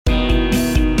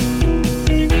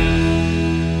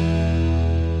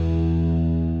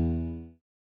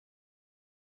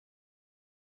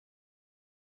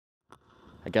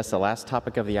guess the last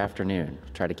topic of the afternoon.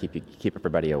 Try to keep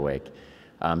everybody awake.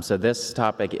 So this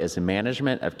topic is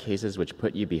management of cases which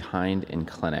put you behind in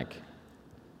clinic.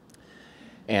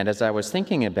 And as I was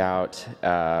thinking about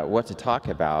what to talk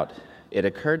about, it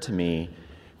occurred to me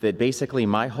that basically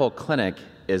my whole clinic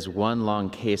is one long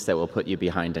case that will put you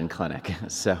behind in clinic.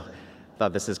 So I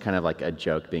thought this is kind of like a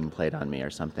joke being played on me or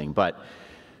something. But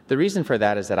the reason for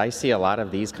that is that I see a lot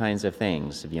of these kinds of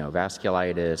things,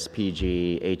 vasculitis,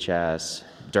 PG, HS,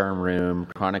 derm room,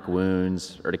 chronic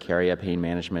wounds, urticaria, pain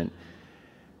management.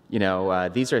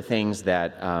 These are things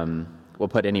that will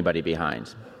put anybody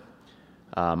behind.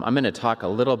 I'm going to talk a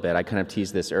little bit, I kind of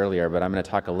teased this earlier, but I'm going to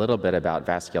talk a little bit about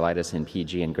vasculitis and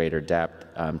PG in greater depth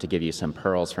to give you some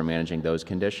pearls for managing those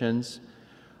conditions.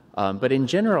 But in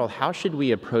general, how should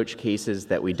we approach cases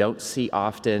that we don't see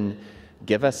often,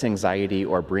 give us anxiety,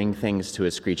 or bring things to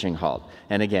a screeching halt?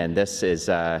 And again, this is,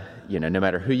 no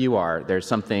matter who you are, there's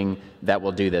something that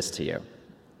will do this to you.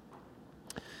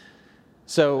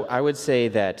 So I would say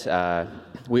that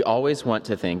we always want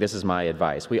to think, this is my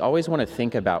advice, we always want to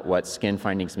think about what skin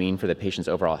findings mean for the patient's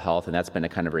overall health, and that's been a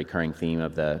kind of recurring theme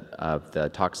of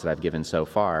the talks that I've given so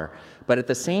far. But at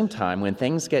the same time, when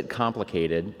things get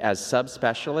complicated, as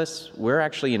subspecialists, we're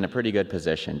actually in a pretty good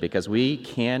position because we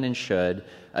can and should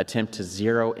attempt to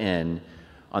zero in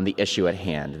on the issue at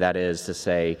hand. That is to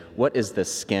say, what is the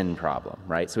skin problem,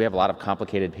 right? So we have a lot of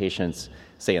complicated patients,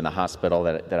 say in the hospital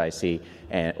that I see,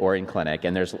 or in clinic,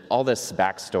 and there's all this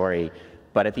backstory,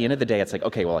 but at the end of the day, it's like,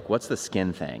 okay, well, what's the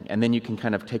skin thing? And then you can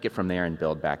kind of take it from there and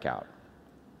build back out.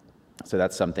 So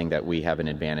that's something that we have an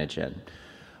advantage in.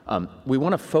 We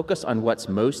want to focus on what's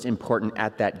most important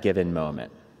at that given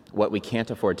moment, what we can't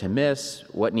afford to miss,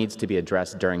 what needs to be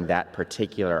addressed during that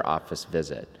particular office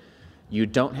visit. You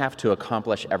don't have to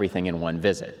accomplish everything in one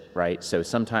visit, right? So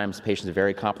sometimes patients are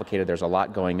very complicated, there's a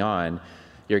lot going on.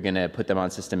 You're going to put them on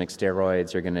systemic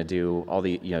steroids, you're going to do all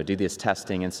the, do this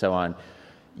testing and so on.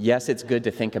 Yes, it's good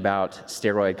to think about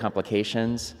steroid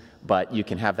complications, but you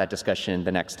can have that discussion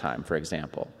the next time, for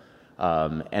example.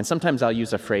 And sometimes I'll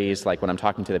use a phrase like when I'm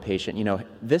talking to the patient,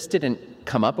 this didn't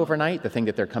come up overnight, the thing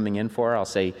that they're coming in for. I'll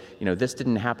say, this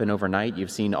didn't happen overnight.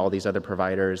 You've seen all these other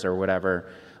providers or whatever.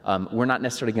 We're not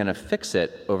necessarily going to fix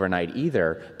it overnight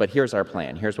either, but here's our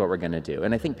plan. Here's what we're going to do.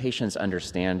 And I think patients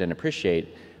understand and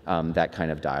appreciate that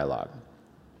kind of dialogue.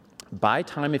 Buy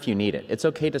time if you need it. It's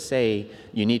okay to say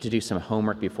you need to do some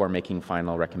homework before making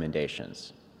final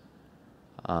recommendations.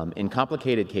 In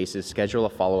complicated cases, schedule a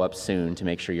follow-up soon to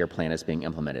make sure your plan is being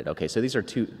implemented. Okay, so these are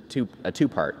a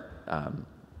two-part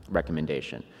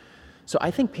recommendation. So I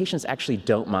think patients actually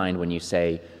don't mind when you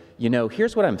say,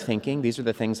 here's what I'm thinking. These are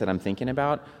the things that I'm thinking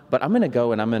about, but I'm going to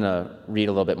go and I'm going to read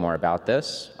a little bit more about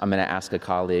this. I'm going to ask a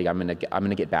colleague. I'm going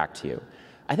to get back to you.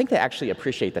 I think they actually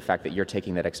appreciate the fact that you're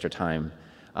taking that extra time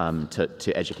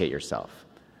to educate yourself.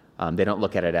 They don't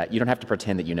look at it you don't have to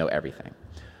pretend that you know everything.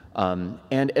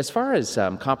 And as far as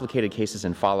complicated cases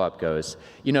and follow-up goes,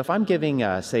 if I'm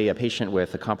giving, say, a patient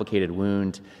with a complicated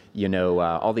wound,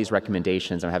 all these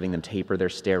recommendations, I'm having them taper their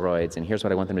steroids, and here's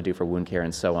what I want them to do for wound care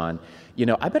and so on,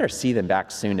 I better see them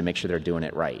back soon to make sure they're doing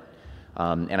it right.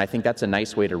 And I think that's a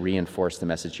nice way to reinforce the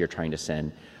message you're trying to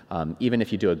send. Even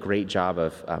if you do a great job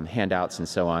of handouts and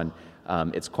so on,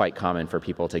 it's quite common for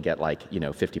people to get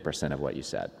 50% of what you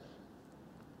said.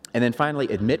 And then finally,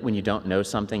 admit when you don't know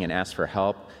something and ask for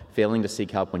help. Failing to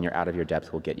seek help when you're out of your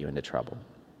depth will get you into trouble.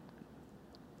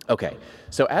 Okay,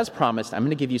 so as promised, I'm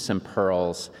going to give you some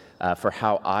pearls for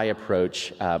how I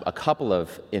approach a couple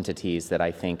of entities that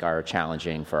I think are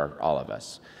challenging for all of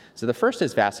us. So the first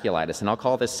is vasculitis, and I'll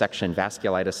call this section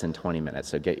Vasculitis in 20 minutes,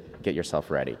 so get yourself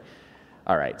ready.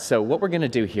 All right, so what we're going to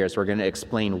do here is we're going to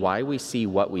explain why we see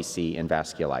what we see in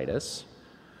vasculitis,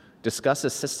 discuss a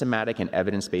systematic and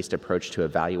evidence-based approach to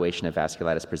evaluation of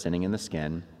vasculitis presenting in the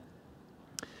skin,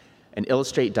 and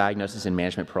illustrate diagnosis and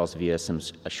management pearls via some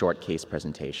short case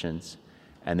presentations,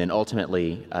 and then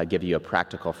ultimately give you a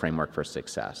practical framework for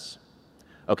success.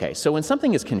 Okay, so when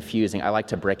something is confusing, I like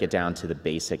to break it down to the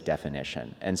basic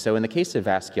definition. And so in the case of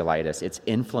vasculitis, it's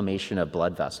inflammation of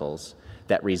blood vessels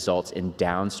that results in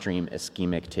downstream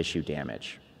ischemic tissue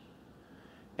damage.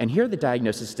 And here the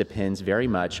diagnosis depends very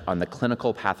much on the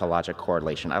clinical pathologic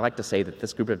correlation. I like to say that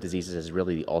this group of diseases is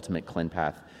really the ultimate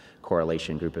ClinPath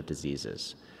correlation group of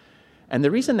diseases. And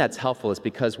the reason that's helpful is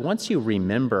because once you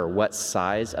remember what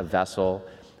size of vessel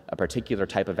a particular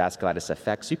type of vasculitis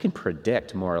affects, you can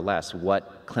predict more or less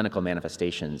what clinical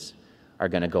manifestations are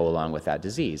going to go along with that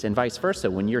disease. And vice versa,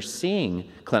 when you're seeing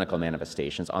clinical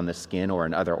manifestations on the skin or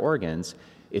in other organs,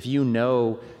 if you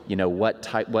know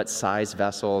what size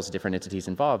vessels, different entities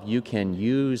involved, you can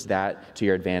use that to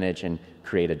your advantage and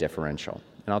create a differential.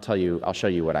 And And I'll show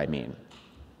you what I mean.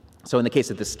 So in the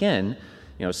case of the skin,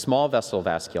 small vessel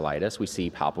vasculitis, we see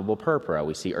palpable purpura,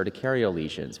 we see urticarial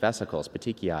lesions, vesicles,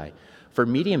 petechiae. For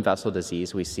medium vessel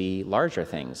disease, we see larger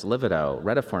things, livido,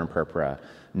 retiform purpura,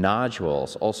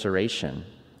 nodules, ulceration.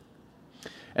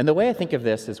 And the way I think of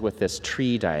this is with this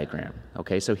tree diagram.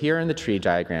 Okay, so here in the tree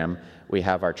diagram, we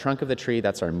have our trunk of the tree,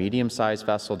 that's our medium-sized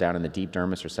vessel down in the deep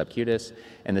dermis or subcutis,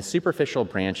 and the superficial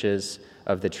branches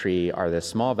of the tree are the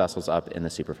small vessels up in the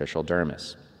superficial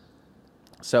dermis.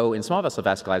 So in small vessel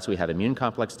vasculitis, we have immune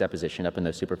complex deposition up in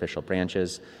those superficial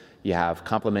branches, you have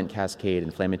complement cascade,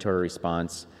 inflammatory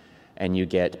response, and you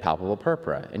get palpable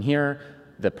purpura. And here,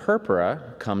 the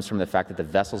purpura comes from the fact that the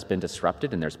vessel's been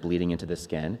disrupted and there's bleeding into the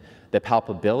skin. The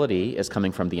palpability is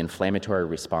coming from the inflammatory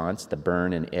response, the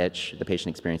burn and itch the patient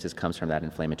experiences comes from that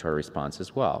inflammatory response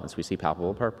as well, as we see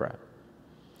palpable purpura.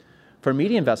 For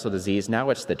medium vessel disease, now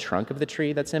it's the trunk of the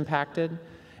tree that's impacted,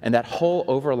 and that whole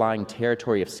overlying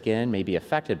territory of skin may be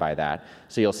affected by that.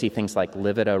 So you'll see things like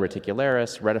livido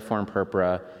reticularis, retiform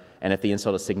purpura, and if the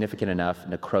insult is significant enough,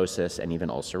 necrosis and even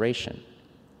ulceration.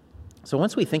 So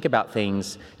once we think about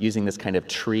things using this kind of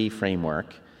tree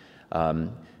framework,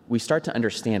 we start to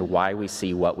understand why we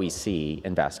see what we see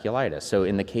in vasculitis. So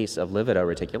in the case of livido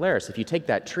reticularis, if you take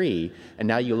that tree and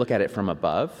now you look at it from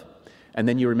above, and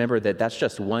then you remember that that's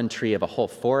just one tree of a whole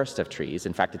forest of trees.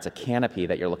 In fact, it's a canopy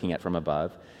that you're looking at from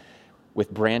above, with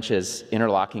branches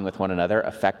interlocking with one another,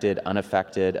 affected,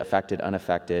 unaffected, affected,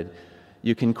 unaffected.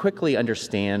 You can quickly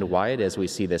understand why it is we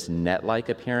see this net-like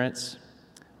appearance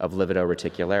of livido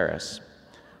reticularis.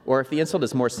 Or if the insult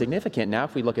is more significant, now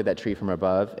if we look at that tree from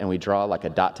above and we draw like a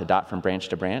dot to dot from branch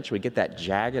to branch, we get that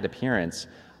jagged appearance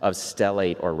of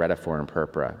stellate or retiform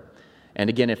purpura. And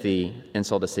again, if the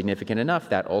insult is significant enough,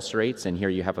 that ulcerates, and here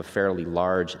you have a fairly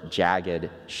large,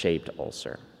 jagged-shaped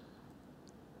ulcer.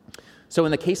 So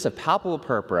in the case of palpable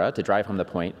purpura, to drive home the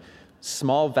point,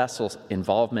 small vessel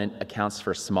involvement accounts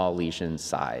for small lesion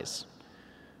size.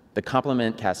 The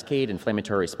complement cascade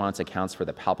inflammatory response accounts for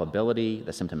the palpability,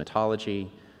 the symptomatology.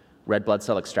 Red blood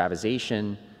cell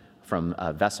extravasation from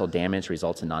vessel damage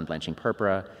results in non-blanching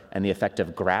purpura, and the effect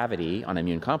of gravity on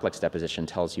immune complex deposition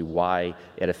tells you why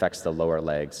it affects the lower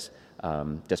legs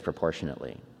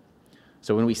disproportionately.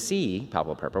 So when we see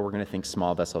palpable purpura, we're going to think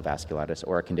small vessel vasculitis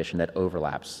or a condition that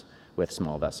overlaps with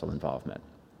small vessel involvement.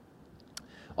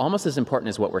 Almost as important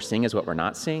as what we're seeing is what we're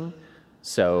not seeing.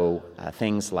 So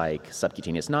things like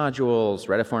subcutaneous nodules,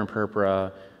 retiform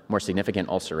purpura, more significant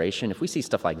ulceration, if we see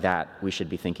stuff like that, we should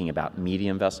be thinking about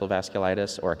medium vessel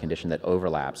vasculitis or a condition that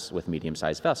overlaps with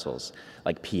medium-sized vessels,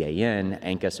 like PAN,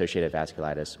 ANCA-associated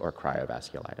vasculitis, or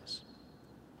cryovasculitis.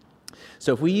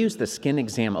 So if we use the skin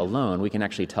exam alone, we can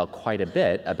actually tell quite a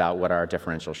bit about what our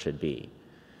differential should be.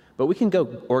 But we can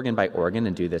go organ by organ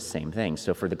and do this same thing.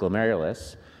 So for the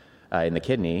glomerulus in the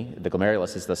kidney, the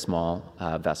glomerulus is the small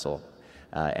vessel.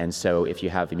 And so if you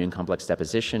have immune complex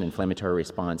deposition, inflammatory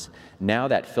response, now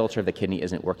that filter of the kidney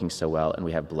isn't working so well, and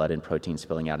we have blood and protein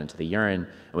spilling out into the urine,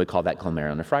 and we call that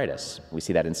glomerulonephritis. We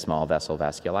see that in small vessel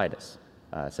vasculitis,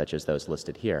 such as those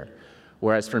listed here.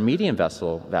 Whereas for medium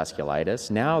vessel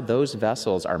vasculitis, now those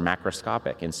vessels are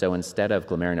macroscopic, and so instead of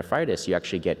glomerulonephritis, you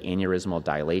actually get aneurysmal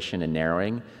dilation and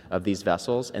narrowing of these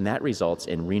vessels, and that results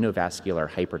in renovascular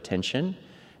hypertension.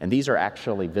 And these are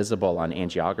actually visible on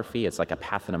angiography. It's like a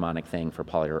pathognomonic thing for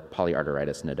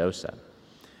polyarteritis nodosa.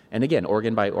 And again,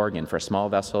 organ by organ, for small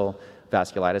vessel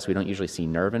vasculitis, we don't usually see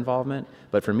nerve involvement,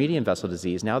 but for medium vessel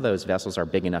disease, now those vessels are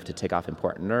big enough to take off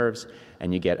important nerves,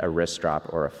 and you get a wrist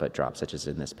drop or a foot drop, such as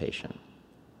in this patient.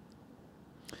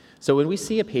 So when we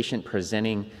see a patient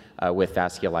presenting with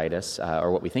vasculitis,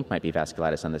 or what we think might be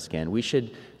vasculitis on the skin, we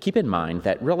should keep in mind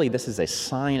that really this is a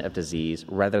sign of disease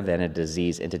rather than a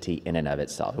disease entity in and of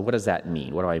itself. What does that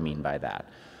mean? What do I mean by that?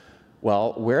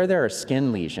 Well, where there are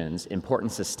skin lesions,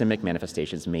 important systemic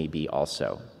manifestations may be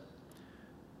also.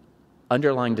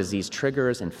 Underlying disease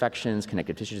triggers, infections,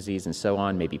 connective tissue disease, and so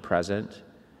on may be present.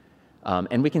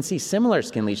 And we can see similar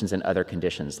skin lesions in other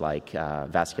conditions like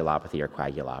vasculopathy or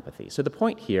coagulopathy. So the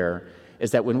point here is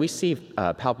that when we see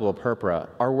palpable purpura,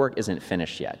 our work isn't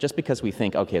finished yet. Just because we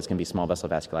think, okay, it's going to be small vessel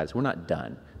vasculitis, we're not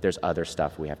done. There's other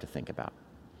stuff we have to think about.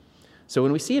 So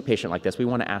when we see a patient like this, we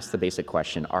want to ask the basic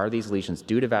question, are these lesions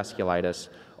due to vasculitis?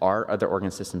 Are other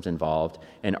organ systems involved?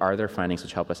 And are there findings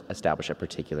which help us establish a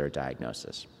particular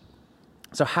diagnosis?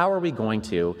 So how are we going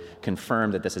to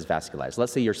confirm that this is vasculitis?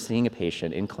 Let's say you're seeing a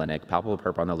patient in clinic, palpable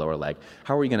purpura on the lower leg.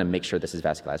 How are we going to make sure this is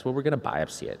vasculitis? Well, we're going to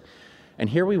biopsy it. And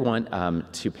here we want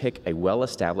to pick a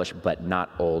well-established but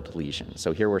not old lesion.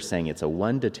 So here we're saying it's a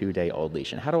 1 to 2 day old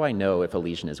lesion. How do I know if a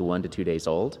lesion is 1 to 2 days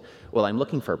old? Well, I'm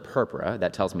looking for purpura.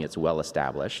 That tells me it's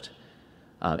well-established.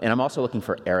 And I'm also looking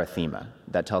for erythema.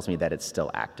 That tells me that it's still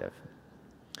active.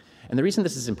 And the reason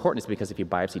this is important is because if you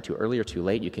biopsy too early or too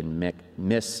late, you can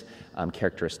miss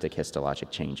characteristic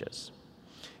histologic changes.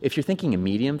 If you're thinking a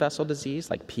medium vessel disease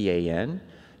like PAN,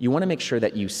 you want to make sure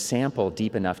that you sample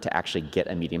deep enough to actually get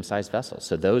a medium-sized vessel.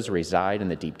 So those reside in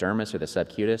the deep dermis or the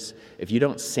subcutis. If you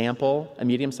don't sample a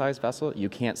medium-sized vessel, you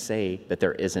can't say that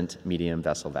there isn't medium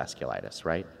vessel vasculitis,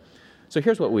 right? So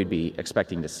here's what we'd be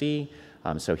expecting to see.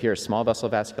 So here's small vessel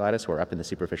vasculitis. We're up in the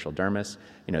superficial dermis.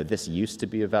 This used to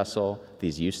be a vessel.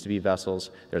 These used to be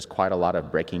vessels. There's quite a lot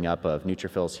of breaking up of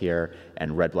neutrophils here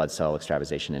and red blood cell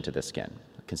extravasation into the skin,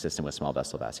 consistent with small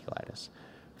vessel vasculitis.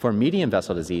 For medium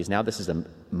vessel disease, now this is a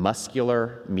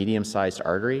muscular, medium-sized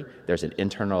artery. There's an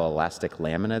internal elastic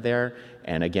lamina there.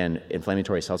 And again,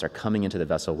 inflammatory cells are coming into the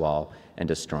vessel wall and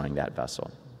destroying that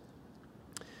vessel.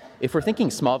 If we're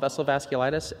thinking small vessel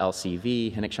vasculitis,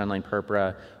 LCV, Hennig-Schönlein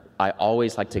purpura, I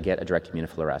always like to get a direct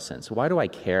immunofluorescence. Why do I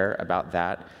care about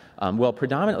that? Well,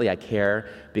 predominantly I care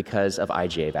because of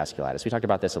IgA vasculitis. We talked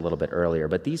about this a little bit earlier,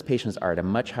 but these patients are at a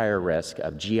much higher risk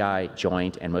of GI,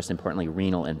 joint, and most importantly,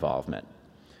 renal involvement.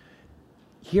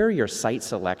 Here, your site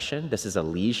selection, this is a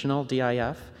lesional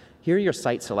DIF. Here, your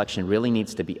site selection really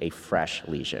needs to be a fresh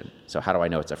lesion. So how do I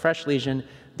know it's a fresh lesion?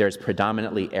 There's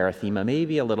predominantly erythema,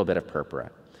 maybe a little bit of purpura.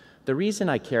 The reason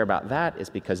I care about that is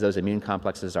because those immune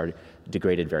complexes are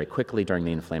degraded very quickly during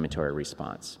the inflammatory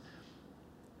response.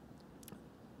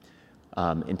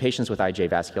 In patients with IgA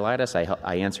vasculitis,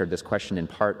 I answered this question in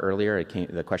part earlier.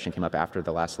 The question came up after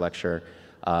the last lecture.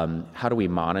 How do we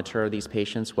monitor these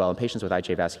patients? Well, in patients with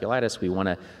IgA vasculitis, we want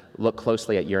to look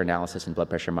closely at urinalysis and blood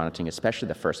pressure monitoring, especially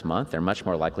the first month. They're much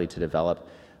more likely to develop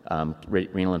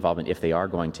renal involvement if they are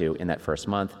going to in that first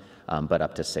month, but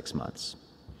up to 6 months.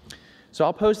 So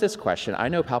I'll pose this question. I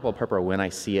know palpable purpura when I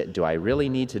see it. Do I really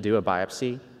need to do a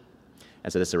biopsy?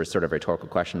 And so this is a sort of rhetorical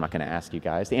question I'm not going to ask you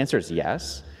guys. The answer is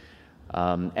yes.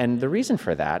 And the reason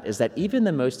for that is that even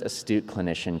the most astute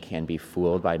clinician can be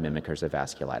fooled by mimickers of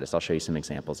vasculitis. I'll show you some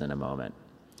examples in a moment.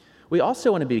 We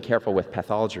also want to be careful with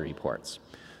pathology reports.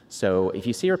 So if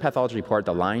you see your pathology report,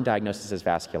 the line diagnosis is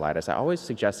vasculitis, I always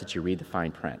suggest that you read the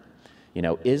fine print.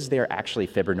 Is there actually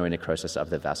fibrinoid necrosis of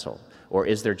the vessel? Or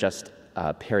is there just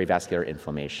perivascular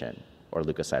inflammation or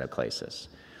leukocytoclasis?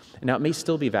 Now, it may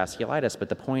still be vasculitis, but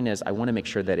the point is I want to make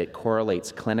sure that it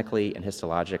correlates clinically and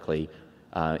histologically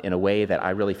in a way that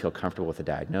I really feel comfortable with the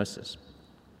diagnosis.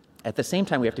 At the same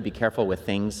time, we have to be careful with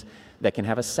things that can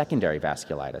have a secondary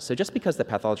vasculitis. So just because the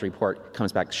pathology report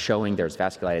comes back showing there's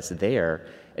vasculitis there,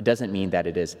 it doesn't mean that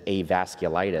it is a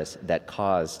vasculitis that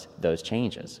caused those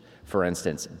changes. For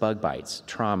instance, bug bites,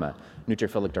 trauma,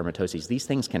 neutrophilic dermatoses, these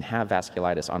things can have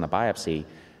vasculitis on a biopsy,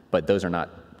 but those are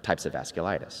not types of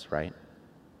vasculitis, right?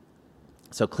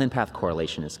 So ClinPath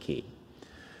correlation is key.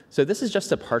 So this is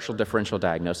just a partial differential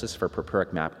diagnosis for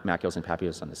purpuric macules and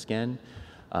papules on the skin.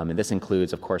 And this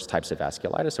includes, of course, types of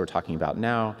vasculitis that we're talking about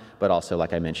now, but also,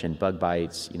 like I mentioned, bug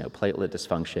bites, platelet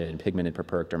dysfunction, pigmented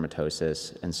purpuric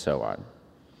dermatosis, and so on.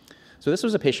 So this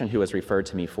was a patient who was referred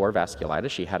to me for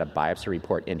vasculitis. She had a biopsy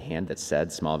report in hand that said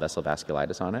small vessel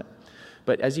vasculitis on it.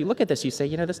 But as you look at this, you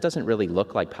say, this doesn't really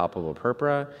look like palpable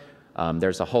purpura.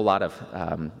 There's a whole lot of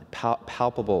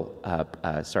papular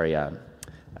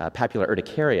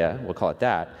urticaria, we'll call it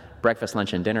that, breakfast,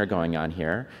 lunch, and dinner going on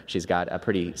here. She's got a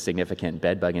pretty significant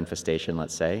bed bug infestation,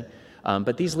 let's say.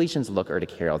 But these lesions look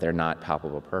urticarial. They're not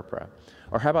palpable purpura.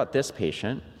 Or how about this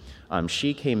patient?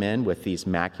 She came in with these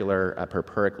macular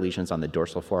purpuric lesions on the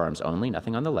dorsal forearms only,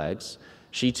 nothing on the legs.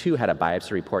 She too had a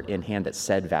biopsy report in hand that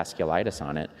said vasculitis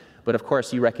on it. But of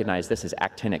course, you recognize this as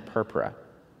actinic purpura.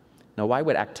 Now, why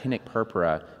would actinic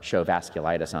purpura show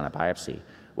vasculitis on a biopsy?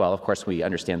 Well, of course, we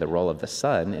understand the role of the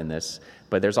sun in this,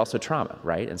 but there's also trauma,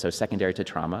 right? And so secondary to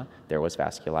trauma, there was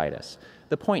vasculitis.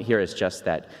 The point here is just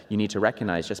that you need to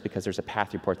recognize just because there's a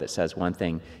path report that says one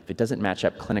thing, if it doesn't match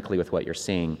up clinically with what you're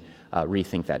seeing,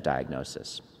 rethink that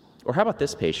diagnosis. Or how about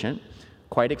this patient?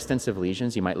 Quite extensive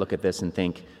lesions. You might look at this and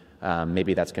think,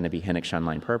 maybe that's going to be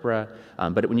Hennig-Schönlein purpura.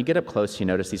 But when you get up close, you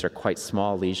notice these are quite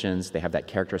small lesions. They have that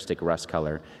characteristic rust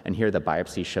color. And here the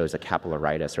biopsy shows a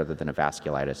capillaritis rather than a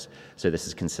vasculitis. So this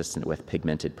is consistent with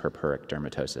pigmented purpuric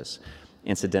dermatosis.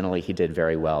 Incidentally, he did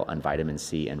very well on vitamin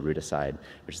C and rudicide,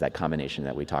 which is that combination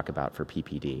that we talk about for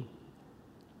PPD.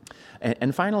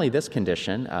 And finally, this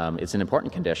condition, it's an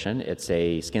important condition. It's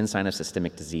a skin sign of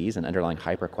systemic disease, an underlying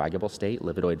hypercoagulable state,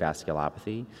 livedoid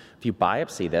vasculopathy. If you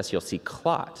biopsy this, you'll see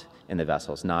clot in the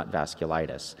vessels, not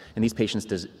vasculitis. And these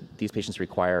patients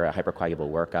require a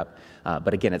hypercoagulable workup,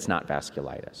 but again, it's not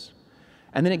vasculitis.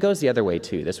 And then it goes the other way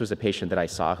too. This was a patient that I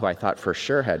saw who I thought for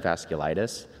sure had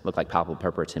vasculitis, looked like palpable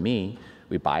purpura to me,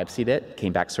 We biopsied it,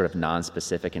 came back sort of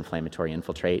non-specific inflammatory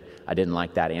infiltrate. I didn't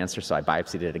like that answer, so I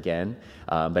biopsied it again,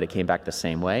 but it came back the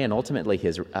same way. And ultimately,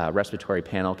 his respiratory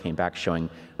panel came back showing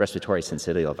respiratory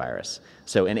syncytial virus.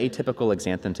 So an atypical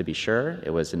exanthem to be sure. It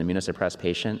was an immunosuppressed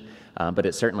patient, but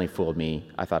it certainly fooled me.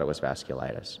 I thought it was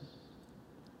vasculitis.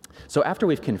 So after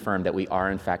we've confirmed that we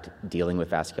are in fact dealing with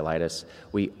vasculitis,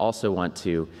 we also want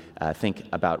to think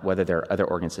about whether there are other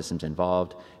organ systems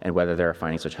involved and whether there are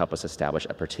findings which help us establish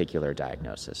a particular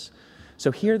diagnosis.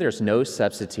 So here there's no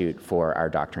substitute for our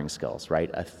doctoring skills, right?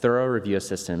 A thorough review of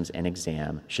systems and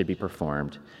exam should be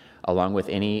performed along with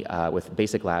any with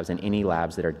basic labs and any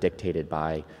labs that are dictated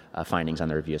by findings on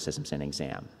the review of systems and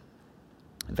exam.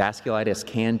 Vasculitis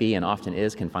can be and often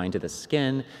is confined to the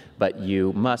skin, but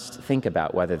you must think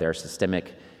about whether there's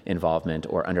systemic involvement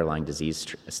or underlying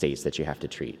disease states that you have to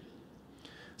treat.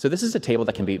 So this is a table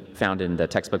that can be found in the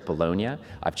textbook Bologna.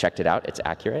 I've checked it out, it's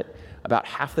accurate. About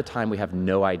half the time we have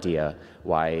no idea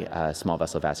why small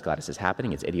vessel vasculitis is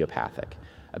happening, it's idiopathic.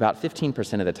 About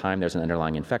 15% of the time there's an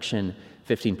underlying infection,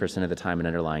 15% of the time an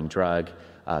underlying drug,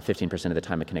 15% of the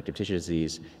time a connective tissue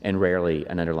disease, and rarely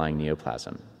an underlying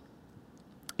neoplasm.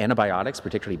 Antibiotics,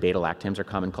 particularly beta-lactams, are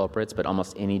common culprits, but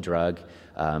almost any drug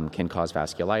can cause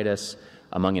vasculitis.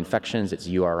 Among infections, it's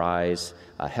URIs,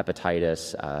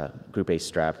 hepatitis, group A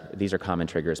strep. These are common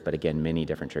triggers, but again, many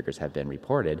different triggers have been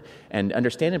reported. And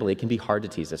understandably, it can be hard to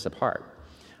tease this apart.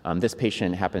 This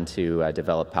patient happened to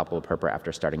develop palpable purpura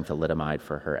after starting thalidomide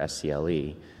for her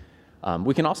SCLE.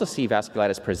 We can also see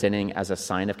vasculitis presenting as a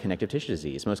sign of connective tissue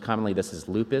disease. Most commonly, this is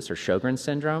lupus or Sjogren's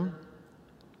syndrome.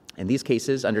 And these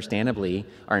cases, understandably,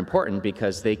 are important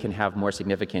because they can have more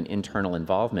significant internal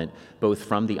involvement, both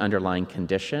from the underlying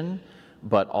condition,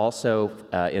 but also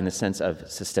in the sense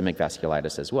of systemic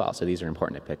vasculitis as well. So these are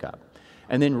important to pick up.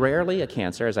 And then rarely a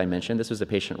cancer, as I mentioned. This was a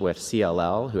patient with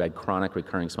CLL who had chronic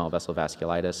recurring small vessel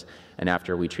vasculitis, and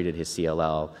after we treated his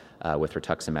CLL with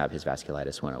rituximab, his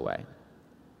vasculitis went away.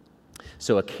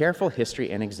 So a careful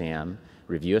history and exam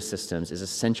review of systems is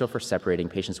essential for separating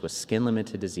patients with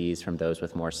skin-limited disease from those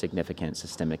with more significant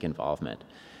systemic involvement.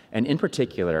 And in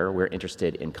particular, we're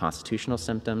interested in constitutional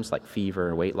symptoms like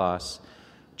fever, weight loss,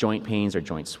 joint pains or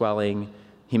joint swelling,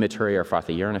 hematuria or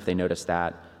frothy urine if they notice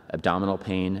that, abdominal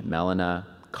pain, melena,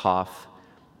 cough,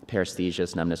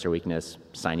 paresthesias, numbness or weakness,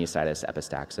 sinusitis,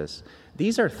 epistaxis.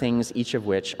 These are things, each of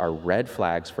which are red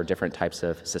flags for different types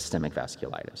of systemic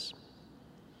vasculitis.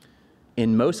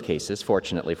 In most cases,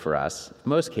 fortunately for us,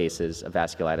 most cases of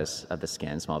vasculitis of the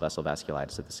skin, small vessel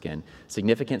vasculitis of the skin,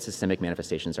 significant systemic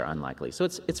manifestations are unlikely. So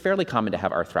it's fairly common to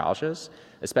have arthralgias,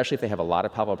 especially if they have a lot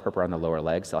of palpable purpura on the lower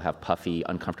legs. They'll have puffy,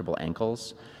 uncomfortable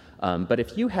ankles. But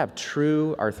if you have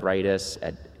true arthritis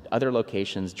at other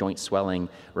locations, joint swelling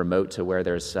remote to where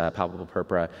there's palpable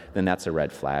purpura, then that's a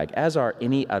red flag, as are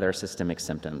any other systemic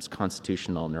symptoms,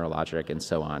 constitutional, neurologic, and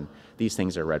so on. These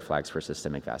things are red flags for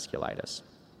systemic vasculitis.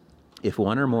 If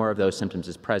one or more of those symptoms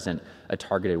is present, a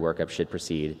targeted workup should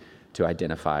proceed to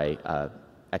identify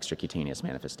extracutaneous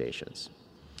manifestations.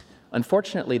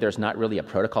 Unfortunately, there's not really a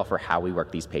protocol for how we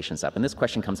work these patients up, and this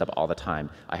question comes up all the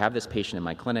time. I have this patient in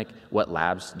my clinic, what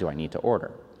labs do I need to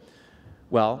order?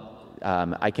 Well,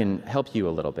 I can help you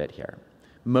a little bit here.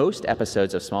 Most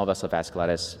episodes of small vessel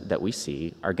vasculitis that we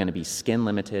see are going to be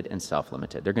skin-limited and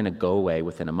self-limited. They're going to go away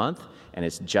within a month, and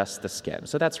it's just the skin,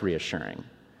 so that's reassuring.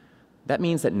 That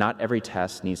means that not every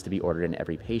test needs to be ordered in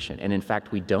every patient. And in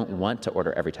fact, we don't want to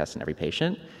order every test in every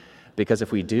patient, because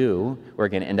if we do, we're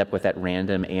going to end up with that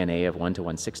random ANA of 1 to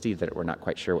 160 that we're not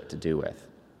quite sure what to do with.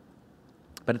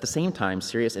 But at the same time,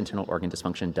 serious internal organ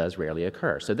dysfunction does rarely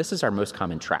occur. So this is our most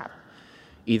common trap.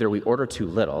 Either we order too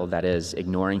little, that is,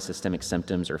 ignoring systemic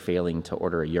symptoms or failing to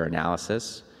order a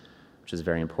urinalysis, which is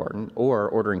very important, or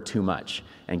ordering too much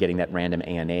and getting that random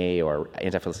ANA or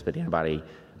anti-phospholipid antibody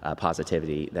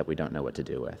positivity that we don't know what to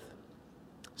do with.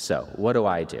 So what do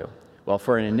I do? Well,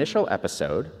 for an initial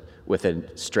episode with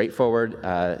a straightforward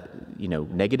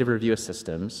negative review of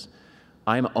systems,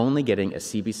 I'm only getting a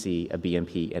CBC, a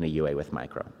BMP, and a UA with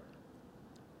micro.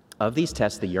 Of these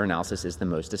tests, the urinalysis is the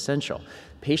most essential.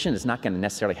 The patient is not going to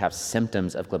necessarily have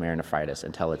symptoms of glomerulonephritis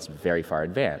until it's very far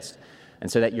advanced.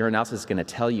 And so that urinalysis is going to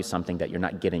tell you something that you're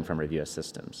not getting from review of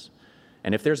systems.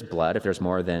 And if there's blood, if there's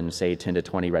more than, say, 10 to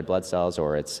 20 red blood cells,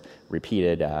 or it's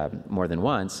repeated more than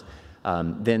once,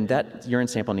 then that urine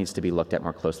sample needs to be looked at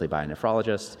more closely by a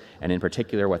nephrologist. And in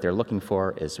particular, what they're looking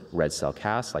for is red cell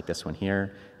casts, like this one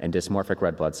here, and dysmorphic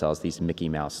red blood cells, these Mickey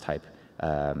Mouse type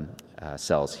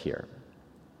cells here.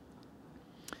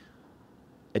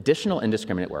 Additional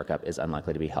indiscriminate workup is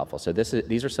unlikely to be helpful. So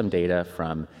these are some data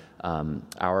from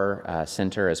our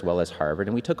center as well as Harvard,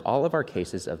 and we took all of our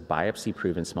cases of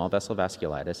biopsy-proven small vessel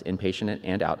vasculitis, inpatient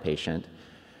and outpatient,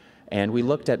 and we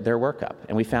looked at their workup,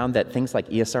 and we found that things like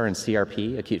ESR and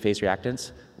CRP, acute phase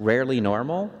reactants, rarely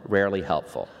normal, rarely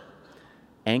helpful.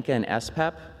 ANCA and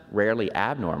SPEP, rarely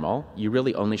abnormal. You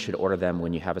really only should order them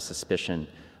when you have a suspicion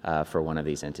for one of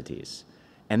these entities.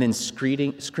 And then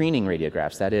screening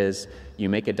radiographs, that is, you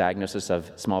make a diagnosis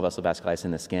of small vessel vasculitis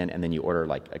in the skin, and then you order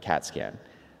like a CAT scan.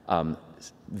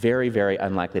 Very, very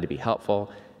unlikely to be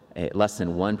helpful. Less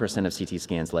than 1% of CT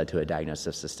scans led to a diagnosis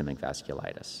of systemic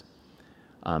vasculitis.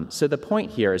 So the point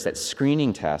here is that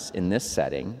screening tests in this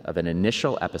setting of an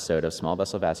initial episode of small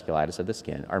vessel vasculitis of the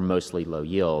skin are mostly low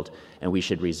yield, and we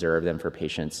should reserve them for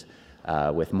patients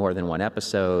with more than one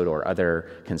episode or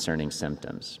other concerning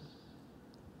symptoms.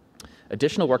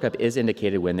 Additional workup is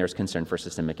indicated when there's concern for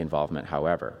systemic involvement,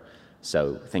 however.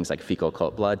 So things like fecal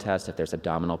occult blood test if there's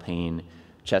abdominal pain,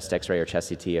 chest x-ray or chest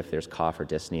CT if there's cough or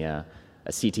dyspnea.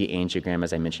 A CT angiogram,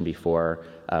 as I mentioned before,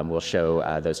 will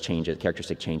show those changes,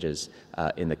 characteristic changes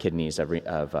in the kidneys of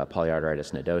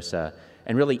polyarteritis nodosa,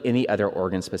 and really any other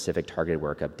organ-specific targeted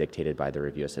workup dictated by the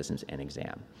review assistants and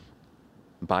exam.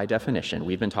 By definition,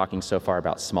 we've been talking so far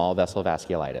about small vessel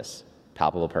vasculitis,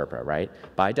 palpable purpura, right?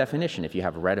 By definition, if you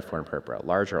have retiform purpura,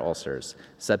 larger ulcers,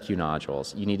 subcu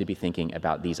nodules, you need to be thinking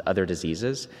about these other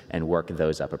diseases and work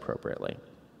those up appropriately.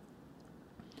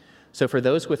 So for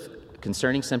those with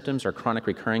concerning symptoms or chronic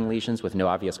recurring lesions with no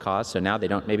obvious cause, so now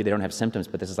maybe they don't have symptoms,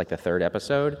 but this is like the third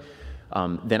episode,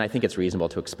 then I think it's reasonable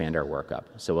to expand our workup.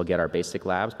 So we'll get our basic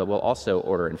labs, but we'll also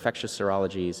order infectious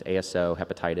serologies, ASO,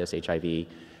 hepatitis,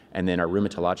 HIV, and then our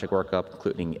rheumatologic workup,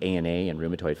 including ANA and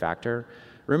rheumatoid factor.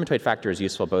 Rheumatoid factor is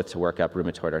useful both to work up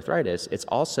rheumatoid arthritis. It's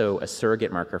also a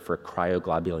surrogate marker for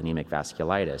cryoglobulonemic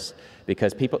vasculitis,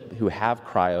 because people who have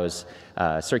cryos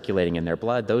circulating in their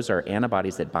blood, those are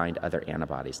antibodies that bind other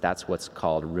antibodies. That's what's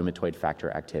called rheumatoid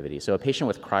factor activity. So a patient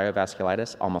with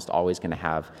cryovasculitis almost always going to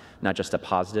have not just a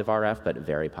positive RF, but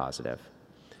very positive.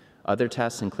 Other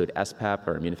tests include SPEP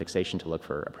or immunofixation to look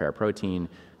for a paraprotein,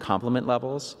 complement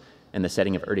levels. In the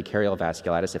setting of urticarial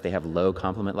vasculitis, if they have low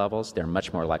complement levels, they're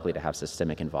much more likely to have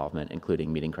systemic involvement,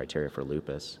 including meeting criteria for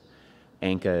lupus,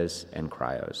 ANCAs, and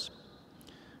cryos.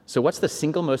 So what's the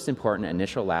single most important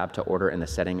initial lab to order in the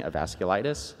setting of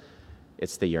vasculitis?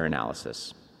 It's the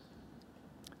urinalysis.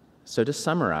 So to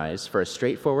summarize, for a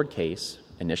straightforward case,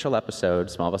 initial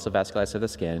episode, small vessel vasculitis of the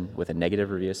skin with a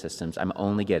negative review of systems, I'm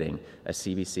only getting a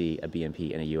CBC, a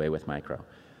BMP, and a UA with micro.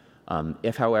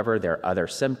 If, however, there are other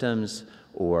symptoms,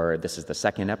 or this is the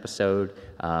second episode,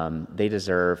 they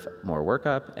deserve more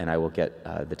workup, and I will get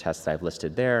the tests that I've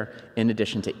listed there, in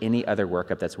addition to any other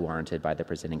workup that's warranted by the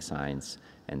presenting signs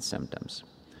and symptoms.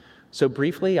 So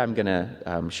briefly, I'm going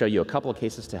to show you a couple of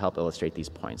cases to help illustrate these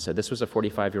points. So this was a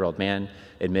 45-year-old man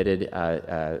admitted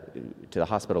to the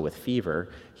hospital with fever.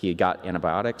 He got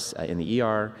antibiotics in the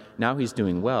ER. Now he's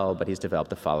doing well, but he's developed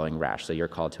the following rash, so you're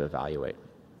called to evaluate.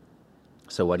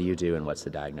 So what do you do and what's the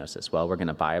diagnosis? Well, we're going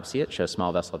to biopsy it, show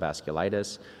small vessel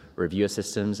vasculitis. Review of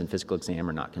systems and physical exam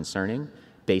are not concerning.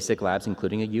 Basic labs,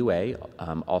 including a UA,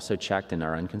 also checked and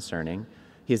are unconcerning.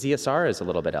 His ESR is a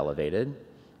little bit elevated.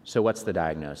 So what's the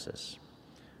diagnosis?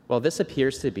 Well, this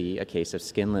appears to be a case of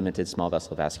skin-limited small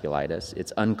vessel vasculitis.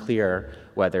 It's unclear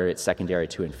whether it's secondary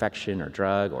to infection or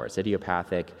drug or it's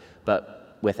idiopathic,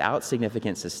 but without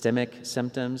significant systemic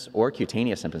symptoms or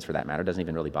cutaneous symptoms for that matter, doesn't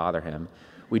even really bother him,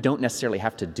 we don't necessarily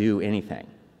have to do anything.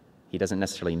 He doesn't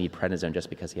necessarily need prednisone just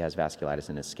because he has vasculitis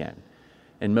in his skin.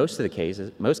 In most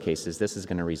cases, this is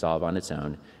going to resolve on its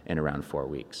own in around 4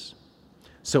 weeks.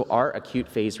 So are acute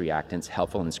phase reactants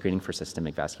helpful in screening for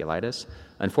systemic vasculitis?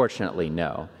 Unfortunately,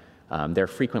 no. They're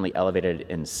frequently elevated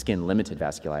in skin-limited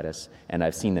vasculitis, and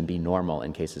I've seen them be normal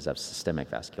in cases of systemic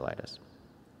vasculitis.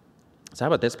 So how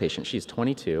about this patient? She's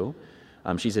 22.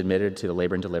 She's admitted to the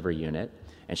labor and delivery unit,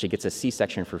 and she gets a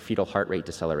C-section for fetal heart rate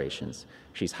decelerations.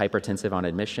 She's hypertensive on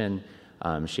admission.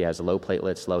 She has low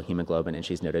platelets, low hemoglobin, and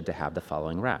she's noted to have the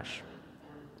following rash.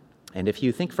 And if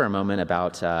you think for a moment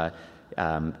about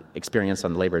experience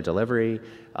on labor and delivery,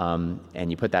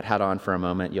 and you put that hat on for a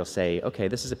moment, you'll say, okay,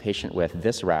 this is a patient with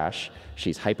this rash.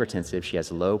 She's hypertensive. She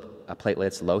has low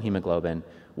platelets, low hemoglobin.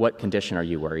 What condition are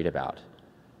you worried about?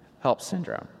 HELLP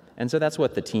syndrome. And so that's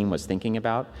what the team was thinking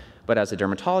about. But as a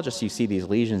dermatologist, you see these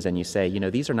lesions and you say, you know,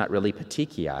 these are not really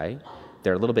petechiae.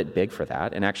 They're a little bit big for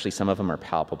that. And actually, some of them are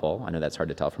palpable. I know that's hard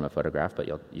to tell from a photograph, but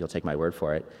you'll take my word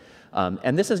for it.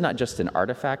 And this is not just an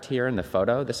artifact here in the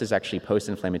photo. This is actually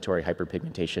post-inflammatory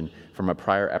hyperpigmentation from a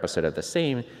prior episode of the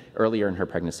same earlier in her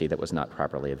pregnancy that was not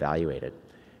properly evaluated.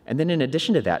 And then in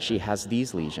addition to that, she has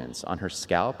these lesions on her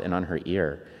scalp and on her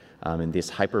ear, and these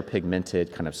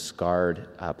hyperpigmented, kind of scarred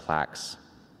plaques.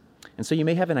 And so you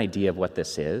may have an idea of what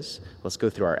this is. Let's go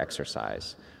through our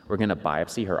exercise. We're going to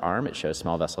biopsy her arm. It shows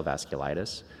small vessel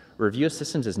vasculitis. Review of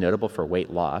systems is notable for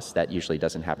weight loss. That usually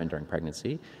doesn't happen during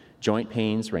pregnancy. Joint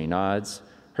pains, Raynaud's.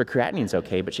 Her creatinine's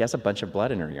okay, but she has a bunch of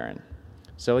blood in her urine.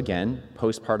 So again,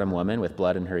 postpartum woman with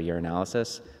blood in her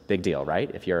urinalysis, big deal,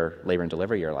 right? If you're labor and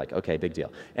delivery, you're like, okay, big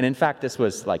deal. And in fact, this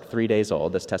was like 3 days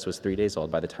old. This test was 3 days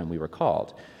old by the time we were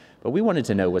called. But we wanted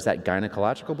to know, was that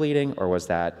gynecological bleeding or was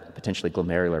that potentially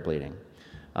glomerular bleeding?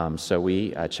 So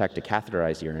we checked a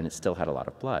catheterized urine. It still had a lot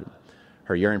of blood.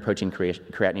 Her urine protein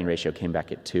creatinine ratio came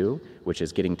back at 2, which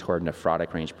is getting toward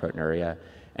nephrotic range proteinuria.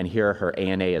 And here her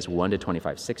ANA is 1 to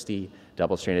 2560,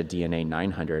 double-stranded DNA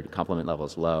 900, complement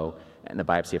levels low, and the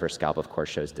biopsy of her scalp, of course,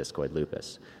 shows discoid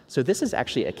lupus. So this is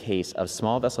actually a case of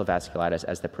small vessel vasculitis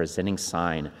as the presenting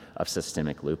sign of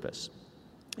systemic lupus.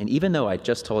 And even though I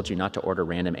just told you not to order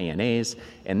random ANAs,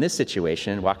 in this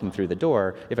situation, walking through the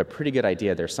door, you have a pretty good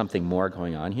idea there's something more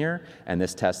going on here, and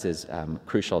this test is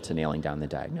crucial to nailing down the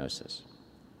diagnosis.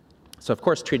 So of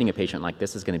course, treating a patient like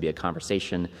this is going to be a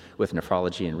conversation with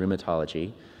nephrology and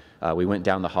rheumatology. We went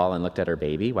down the hall and looked at her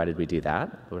baby. Why did we do that?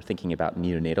 We're thinking about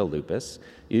neonatal lupus.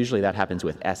 Usually that happens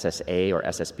with SSA or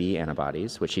SSB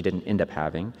antibodies, which she didn't end up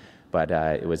having, but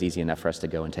it was easy enough for us to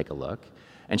go and take a look.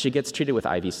 And she gets treated with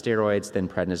IV steroids, then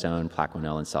prednisone,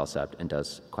 Plaquenil, and Cellcept, and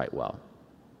does quite well.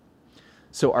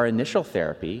 So our initial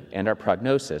therapy and our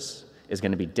prognosis is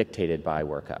going to be dictated by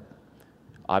workup.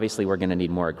 Obviously, we're going to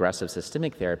need more aggressive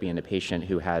systemic therapy in a patient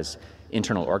who has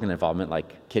internal organ involvement,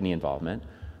 like kidney involvement,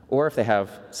 or if they have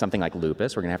something like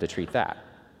lupus, we're going to have to treat that.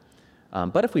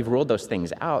 But if we've ruled those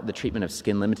things out, the treatment of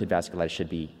skin-limited vasculitis should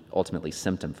be ultimately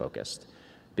symptom-focused.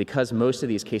 Because most of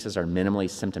these cases are minimally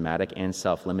symptomatic and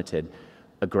self-limited,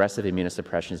 aggressive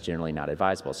immunosuppression is generally not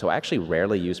advisable. So I actually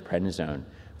rarely use prednisone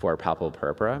for palpable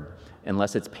purpura.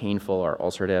 Unless it's painful or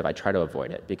ulcerative, I try to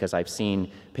avoid it because I've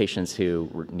seen patients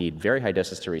who need very high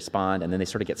doses to respond and then they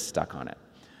sort of get stuck on it.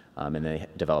 And they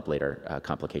develop later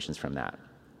complications from that.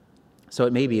 So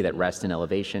it may be that rest and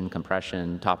elevation,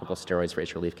 compression, topical steroids for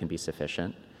itch relief can be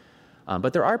sufficient.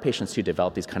 But there are patients who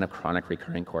develop these kind of chronic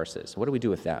recurring courses. What do we do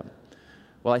with them?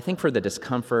 Well, I think for the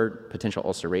discomfort, potential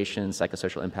ulceration,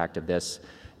 psychosocial impact of this,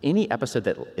 any episode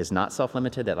that is not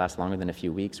self-limited, that lasts longer than a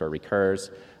few weeks or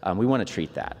recurs, we want to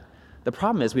treat that. The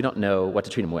problem is we don't know what to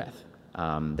treat them with.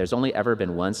 There's only ever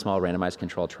been one small randomized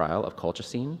controlled trial of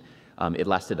colchicine. It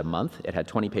lasted a month. It had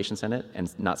 20 patients in it,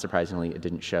 and not surprisingly, it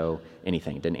didn't show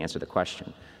anything. It didn't answer the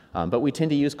question. But we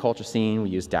tend to use colchicine, we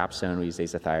use dapsone, we use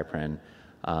azathioprine,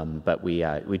 but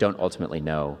we don't ultimately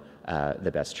know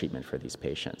the best treatment for these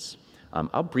patients.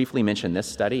 I'll briefly mention this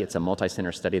study. It's a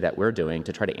multi-center study that we're doing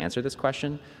to try to answer this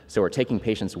question. So we're taking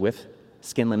patients with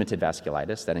skin-limited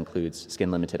vasculitis, that includes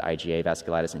skin-limited IgA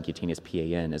vasculitis and cutaneous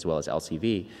PAN, as well as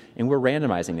LCV, and we're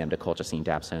randomizing them to colchicine,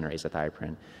 dapsone, or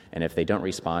azathioprine. And if they don't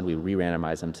respond, we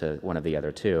re-randomize them to one of the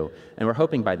other two. And we're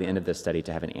hoping by the end of this study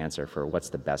to have an answer for what's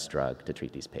the best drug to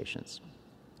treat these patients.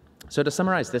 So to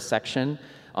summarize this section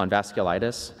on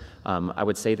vasculitis, I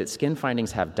would say that skin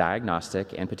findings have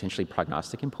diagnostic and potentially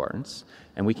prognostic importance,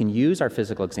 and we can use our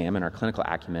physical exam and our clinical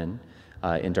acumen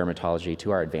in dermatology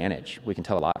to our advantage. We can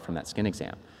tell a lot from that skin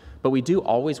exam. But we do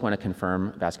always want to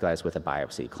confirm vasculitis with a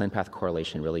biopsy. ClinPath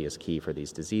correlation really is key for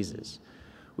these diseases.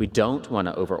 We don't want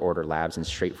to overorder labs in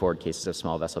straightforward cases of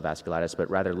small vessel vasculitis,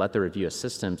 but rather let the review of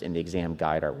systems in the exam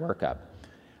guide our workup.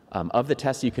 Of the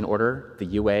tests you can order, the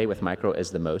UA with micro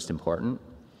is the most important.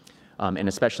 And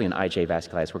especially in IgA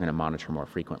vasculitis, we're going to monitor more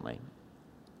frequently.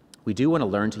 We do want to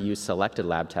learn to use selected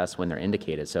lab tests when they're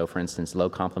indicated. So for instance,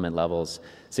 low complement levels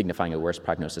signifying a worse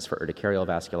prognosis for urticarial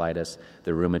vasculitis,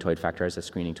 the rheumatoid factor as a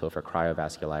screening tool for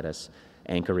cryovasculitis,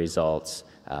 ANCA results,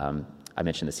 I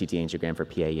mentioned the CT angiogram for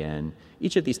PAN.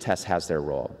 Each of these tests has their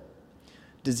role.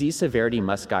 Disease severity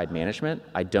must guide management.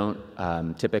 I don't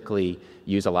typically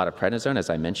use a lot of prednisone,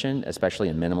 as I mentioned, especially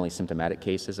in minimally symptomatic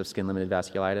cases of skin-limited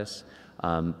vasculitis.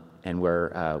 And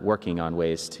we're working on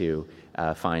ways to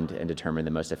find and determine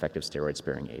the most effective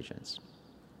steroid-sparing agents.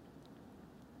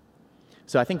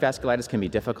 So I think vasculitis can be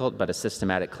difficult, but a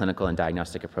systematic clinical and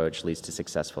diagnostic approach leads to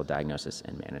successful diagnosis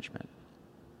and management.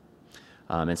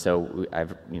 And so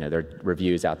there are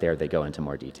reviews out there that go into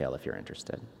more detail if you're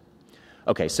interested.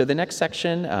 Okay, so the next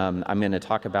section I'm going to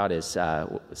talk about is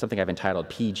something I've entitled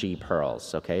PG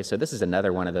Pearls. Okay, so this is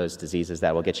another one of those diseases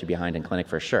that will get you behind in clinic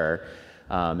for sure.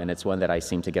 And it's one that I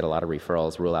seem to get a lot of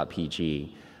referrals, rule out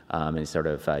PG, and sort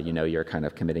of, you're kind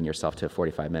of committing yourself to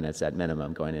 45 minutes at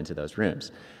minimum going into those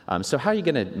rooms. So how are you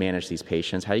going to manage these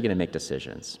patients? How are you going to make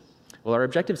decisions? Well, our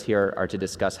objectives here are to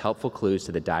discuss helpful clues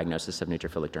to the diagnosis of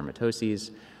neutrophilic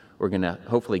dermatoses. We're going to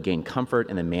hopefully gain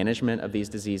comfort in the management of these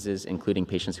diseases, including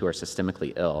patients who are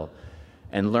systemically ill,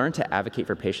 and learn to advocate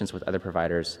for patients with other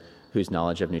providers whose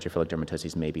knowledge of neutrophilic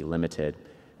dermatoses may be limited,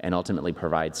 and ultimately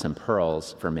provide some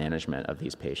pearls for management of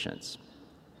these patients.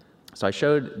 So I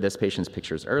showed this patient's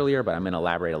pictures earlier, but I'm going to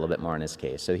elaborate a little bit more on his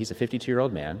case. So he's a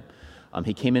 52-year-old man.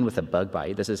 He came in with a bug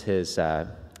bite. This is his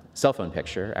cell phone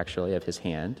picture, actually, of his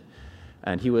hand.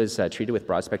 And he was treated with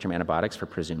broad-spectrum antibiotics for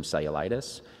presumed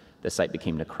cellulitis. The site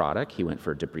became necrotic. He went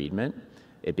for debridement.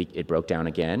 It broke down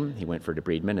again. He went for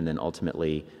debridement and then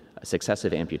ultimately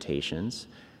successive amputations.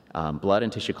 Blood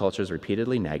and tissue cultures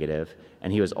repeatedly negative,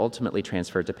 and he was ultimately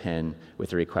transferred to Penn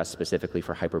with a request specifically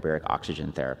for hyperbaric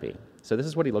oxygen therapy. So this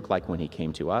is what he looked like when he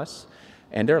came to us.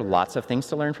 And there are lots of things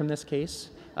to learn from this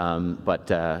case. But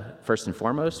first and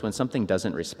foremost, when something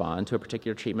doesn't respond to a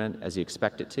particular treatment as you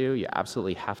expect it to, you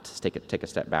absolutely have to take a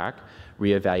step back,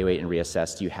 reevaluate and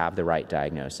reassess, do you have the right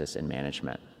diagnosis and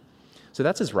management? So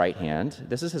that's his right hand.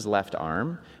 This is his left arm,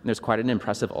 and there's quite an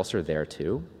impressive ulcer there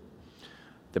too.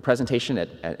 The presentation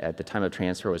at the time of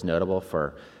transfer was notable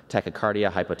for tachycardia,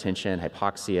 hypotension,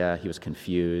 hypoxia. He was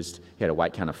confused. He had a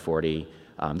white count of 40.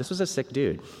 This was a sick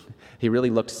dude. He really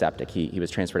looked septic. He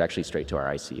was transferred actually straight to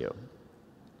our ICU.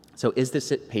 So is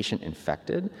this patient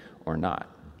infected or not?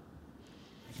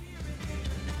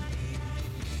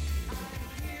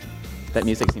 That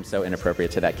music seems so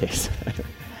inappropriate to that case.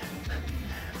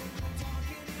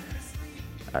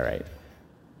 All right.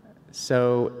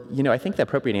 So, I think the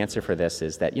appropriate answer for this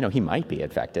is that, he might be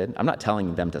infected. I'm not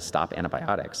telling them to stop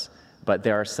antibiotics, but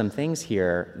there are some things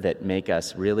here that make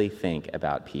us really think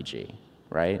about PG,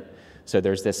 right? So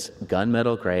there's this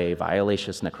gunmetal gray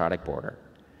violaceous necrotic border.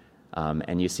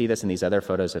 And you see this in these other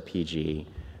photos of PG,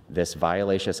 this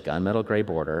violaceous gunmetal gray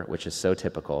border, which is so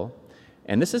typical.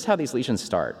 And this is how these lesions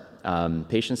start.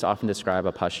 Patients often describe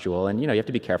a pustule, and you have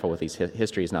to be careful with these.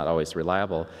 History is not always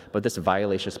reliable, but this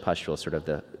violaceous pustule is sort of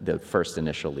the first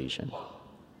initial lesion.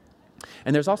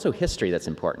 And there's also history that's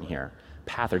important here,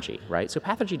 pathergy, right? So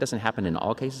pathergy doesn't happen in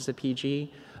all cases of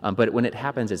PG, but when it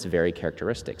happens, it's very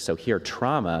characteristic. So here,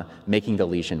 trauma making the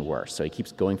lesion worse. So he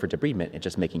keeps going for debridement and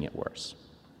just making it worse.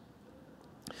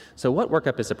 So what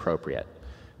workup is appropriate?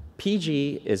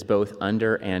 PG is both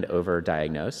under and over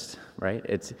diagnosed, right?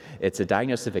 It's a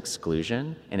diagnosis of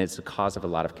exclusion, and it's a cause of a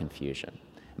lot of confusion.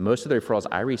 Most of the referrals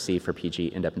I receive for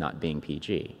PG end up not being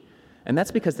PG. And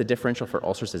that's because the differential for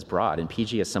ulcers is broad, and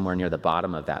PG is somewhere near the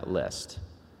bottom of that list.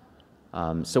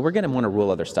 So we're going to want to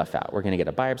rule other stuff out. We're going to get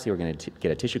a biopsy, we're going to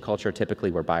get a tissue culture. Typically,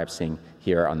 we're biopsying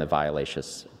here on the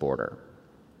violaceous border.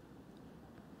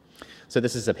 So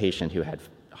this is a patient who had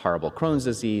horrible Crohn's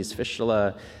disease,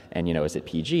 fistula, and is it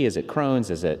PG, is it Crohn's,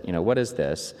 is it, what is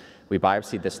this? We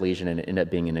biopsied this lesion and it ended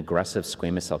up being an aggressive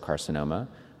squamous cell carcinoma,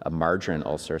 a margarine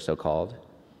ulcer so-called,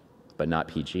 but not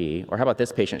PG. Or how about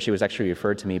this patient? She was actually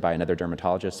referred to me by another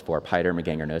dermatologist for pyoderma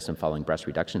gangrenosum following breast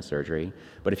reduction surgery.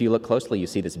 But if you look closely, you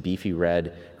see this beefy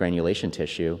red granulation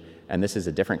tissue, and this is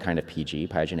a different kind of PG,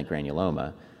 pyogenic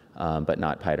granuloma, but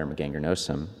not pyoderma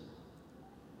gangrenosum.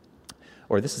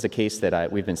 Or this is a case that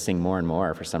we've been seeing more and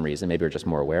more for some reason. Maybe we're just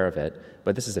more aware of it.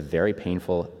 But this is a very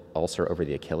painful ulcer over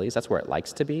the Achilles. That's where it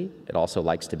likes to be. It also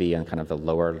likes to be on kind of the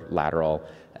lower lateral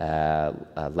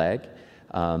leg.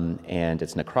 And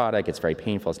it's necrotic. It's very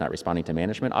painful. It's not responding to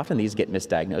management. Often these get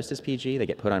misdiagnosed as PG. They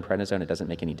get put on prednisone. It doesn't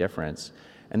make any difference.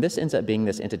 And this ends up being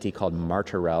this entity called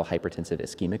Martorell hypertensive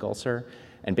ischemic ulcer.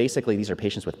 And basically, these are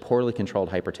patients with poorly controlled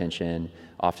hypertension.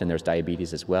 Often there's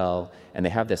diabetes as well. And they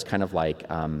have this kind of like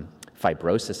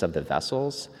fibrosis of the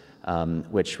vessels,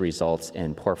 which results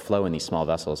in poor flow in these small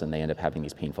vessels, and they end up having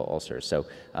these painful ulcers. So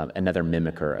another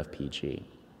mimicker of PG.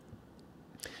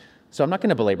 So I'm not going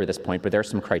to belabor this point, but there are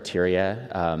some criteria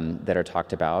that are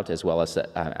talked about, as well as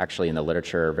actually in the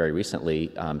literature very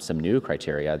recently, some new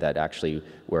criteria that actually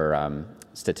were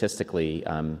statistically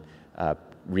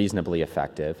reasonably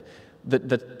effective.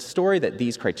 The story that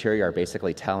these criteria are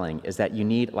basically telling is that you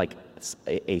need like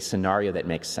a scenario that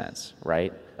makes sense,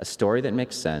 right? A story that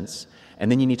makes sense,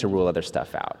 and then you need to rule other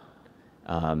stuff out.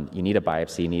 You need a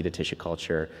biopsy, you need a tissue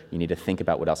culture, you need to think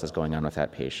about what else is going on with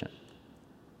that patient.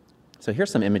 So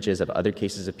here's some images of other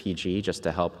cases of PG just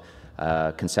to help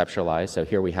conceptualize. So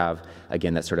here we have,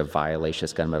 again, that sort of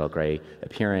violaceous gunmetal gray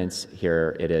appearance.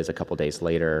 Here it is a couple days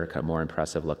later, kind of more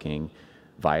impressive looking,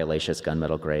 violaceous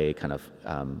gunmetal gray, kind of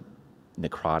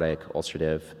necrotic,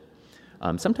 ulcerative.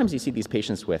 Sometimes you see these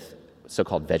patients with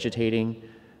so-called vegetating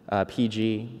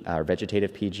PG, or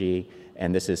vegetative PG,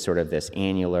 and this is sort of this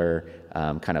annular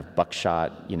kind of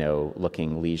buckshot,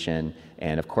 looking lesion.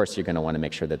 And of course, you're going to want to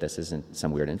make sure that this isn't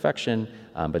some weird infection,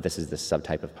 but this is the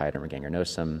subtype of pyoderma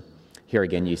gangrenosum. Here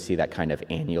again, you see that kind of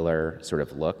annular sort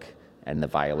of look and the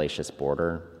violaceous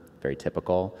border, very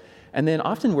typical. And then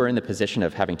often we're in the position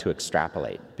of having to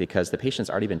extrapolate because the patient's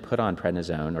already been put on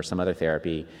prednisone or some other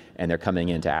therapy, and they're coming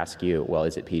in to ask you, well,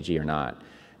 is it PG or not?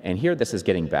 And here this is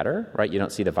getting better, right? You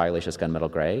don't see the violaceous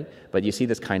gunmetal gray, but you see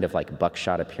this kind of like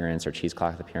buckshot appearance or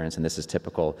cheesecloth appearance, and this is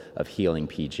typical of healing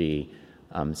PG.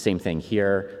 Same thing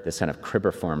here, this kind of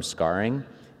cribriform scarring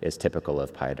is typical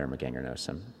of pyoderma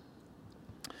gangrenosum.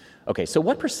 Okay, so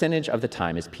what percentage of the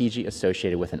time is PG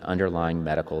associated with an underlying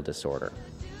medical disorder?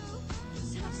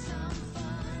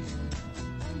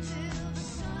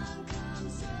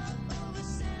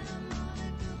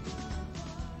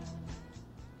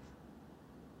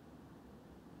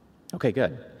 Okay,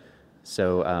 good.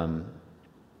 So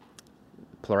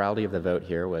plurality of the vote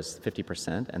here was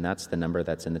 50%, and that's the number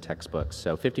that's in the textbooks.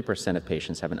 So 50% of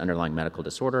patients have an underlying medical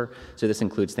disorder. So this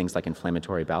includes things like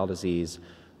inflammatory bowel disease,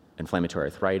 inflammatory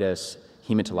arthritis,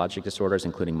 hematologic disorders,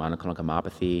 including monoclonal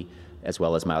gammopathy, as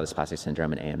well as myelodysplastic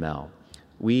syndrome and AML.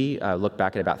 We looked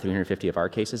back at about 350 of our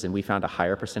cases, and we found a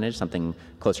higher percentage, something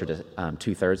closer to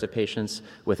 2/3 of patients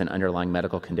with an underlying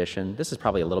medical condition. This is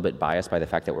probably a little bit biased by the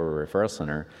fact that we're a referral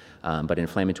center, but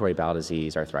inflammatory bowel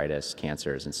disease, arthritis,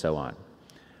 cancers, and so on.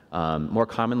 More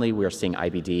commonly, we are seeing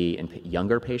IBD in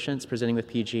younger patients presenting with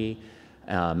PG,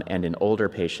 and in older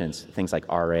patients, things like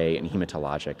RA and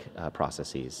hematologic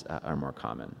processes are more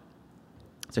common.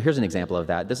 So here's an example of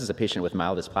that. This is a patient with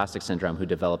myelodysplastic syndrome who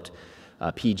developed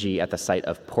PG at the site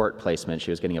of port placement. She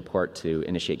was getting a port to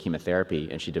initiate chemotherapy,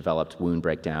 and she developed wound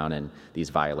breakdown and these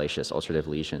violaceous ulcerative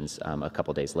lesions a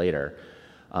couple days later.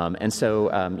 And so,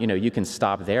 you can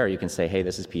stop there. You can say, hey,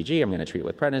 this is PG. I'm going to treat it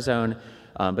with prednisone.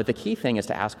 But the key thing is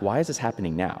to ask, why is this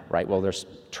happening now, right? Well, there's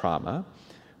trauma,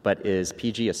 but is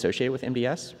PG associated with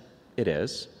MDS? It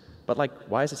is. But,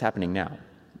 why is this happening now?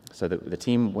 So the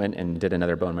team went and did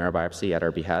another bone marrow biopsy at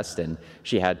our behest, and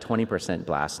she had 20%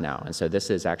 blast now. And so this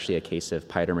is actually a case of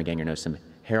pyoderma gangrenosum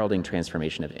heralding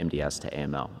transformation of MDS to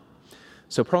AML.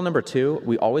 So pearl number 2,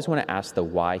 we always want to ask the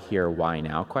why here, why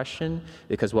now question,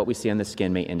 because what we see on the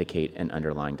skin may indicate an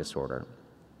underlying disorder.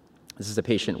 This is a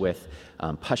patient with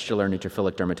pustular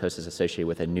neutrophilic dermatosis associated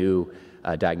with a new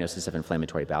diagnosis of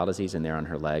inflammatory bowel disease, and there on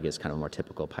her leg is kind of more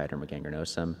typical pyoderma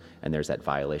gangrenosum, and there's that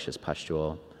violaceous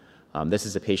pustule. This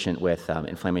is a patient with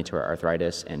inflammatory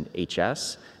arthritis and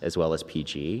HS, as well as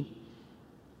PG.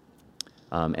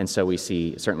 And so we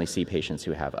certainly see patients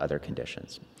who have other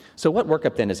conditions. So what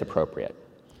workup then is appropriate?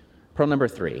 Pearl number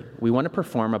 3, we want to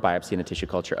perform a biopsy and a tissue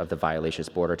culture of the violaceous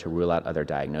border to rule out other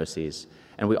diagnoses.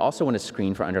 And we also want to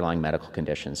screen for underlying medical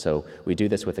conditions. So we do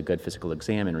this with a good physical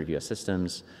exam and review of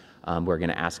systems. We're going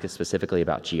to ask specifically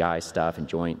about GI stuff and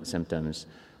joint symptoms.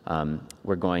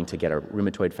 We're going to get a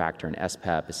rheumatoid factor, an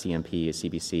SPEP, a CMP, a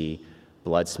CBC,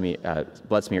 blood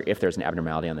smear if there's an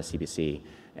abnormality on the CBC,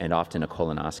 and often a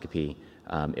colonoscopy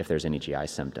if there's any GI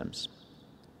symptoms.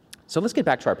 So let's get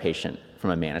back to our patient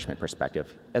from a management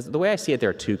perspective. The way I see it, there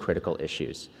are 2 critical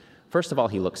issues. First of all,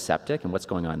 he looks septic, and what's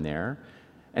going on there?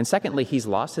 And secondly, he's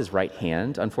lost his right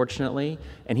hand, unfortunately,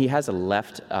 and he has a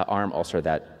left arm ulcer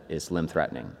that is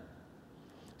limb-threatening.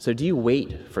 So do you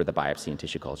wait for the biopsy and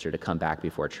tissue culture to come back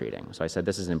before treating? So I said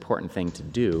this is an important thing to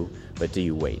do, but do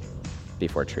you wait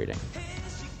before treating?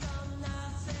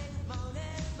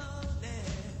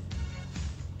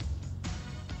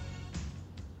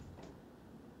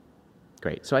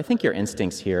 Great. So I think your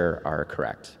instincts here are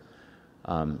correct.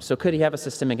 So could he have a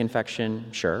systemic infection?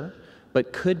 Sure.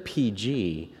 But could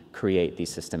PG create these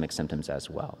systemic symptoms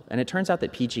as well? And it turns out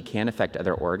that PG can affect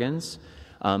other organs,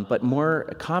 but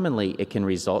more commonly it can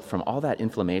result from all that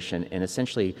inflammation in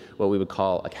essentially what we would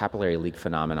call a capillary leak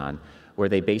phenomenon, where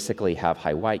they basically have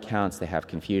high white counts, they have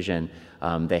confusion,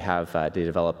 they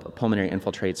develop pulmonary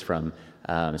infiltrates from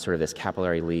sort of this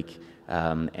capillary leak,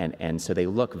 and so they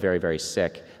look very, very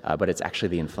sick, but it's actually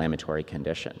the inflammatory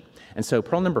condition. And so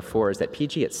pearl number 4 is that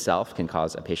PG itself can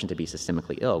cause a patient to be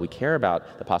systemically ill. We care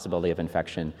about the possibility of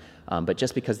infection, but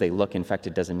just because they look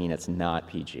infected doesn't mean it's not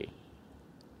PG.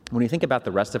 When you think about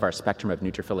the rest of our spectrum of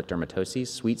neutrophilic dermatoses,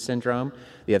 Sweet syndrome,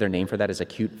 the other name for that is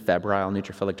acute febrile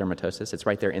neutrophilic dermatosis. It's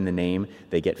right there in the name.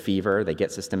 They get fever, they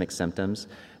get systemic symptoms.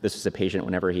 This was a patient,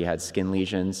 whenever he had skin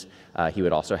lesions, he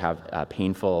would also have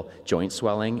painful joint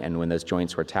swelling, and when those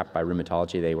joints were tapped by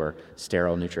rheumatology, they were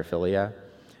sterile neutrophilia.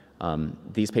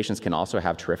 These patients can also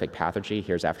have terrific pathergy.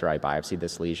 Here's after I biopsied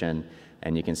this lesion,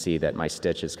 and you can see that my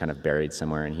stitch is kind of buried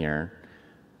somewhere in here.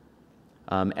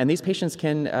 And these patients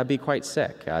can be quite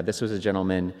sick. This was a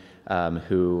gentleman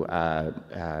who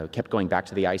kept going back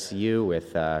to the ICU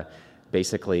with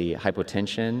basically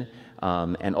hypotension.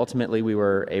 And ultimately, we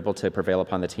were able to prevail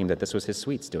upon the team that this was his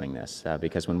suites doing this,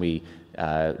 because when we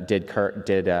did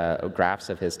graphs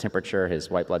of his temperature,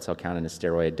 his white blood cell count, and his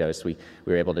steroid dose, we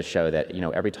were able to show that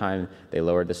every time they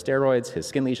lowered the steroids, his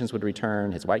skin lesions would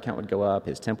return, his white count would go up,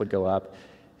 his temp would go up,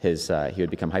 he would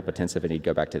become hypotensive, and he'd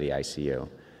go back to the ICU.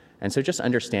 And so just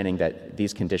understanding that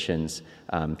these conditions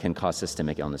can cause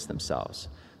systemic illness themselves.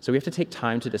 So we have to take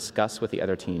time to discuss with the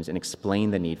other teams and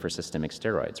explain the need for systemic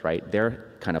steroids, right? They're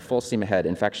kind of full steam ahead,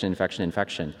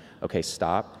 infection. Okay,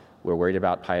 stop. We're worried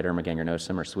about pyoderma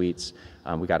gangrenosum or sweets.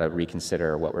 We got to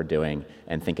reconsider what we're doing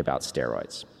and think about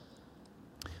steroids.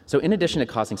 So in addition to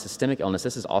causing systemic illness,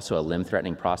 this is also a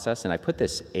limb-threatening process. And I put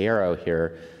this arrow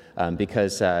here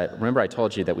because remember I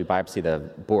told you that we biopsy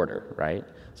the border, right?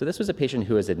 So this was a patient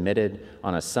who was admitted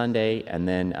on a Sunday, and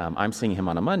then I'm seeing him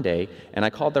on a Monday, and I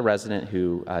called the resident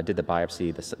who did the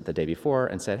biopsy the day before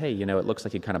and said, hey, it looks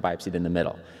like you kind of biopsied in the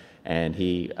middle. And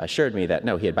he assured me that,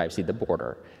 no, he had biopsied the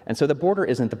border. And so the border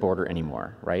isn't the border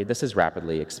anymore, right? This is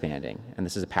rapidly expanding, and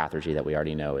this is a pathergy that we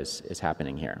already know is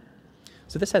happening here.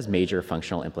 So this has major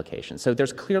functional implications. So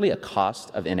there's clearly a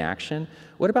cost of inaction.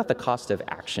 What about the cost of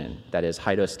action, that is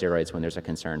high-dose steroids when there's a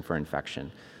concern for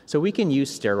infection? So we can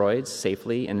use steroids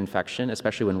safely in infection,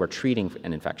 especially when we're treating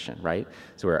an infection, right?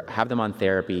 So we have them on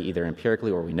therapy either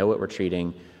empirically or we know what we're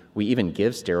treating. We even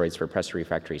give steroids for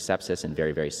pressor-refractory sepsis in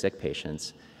very, very sick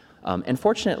patients. And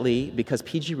fortunately, because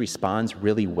PG responds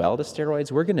really well to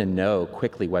steroids, we're going to know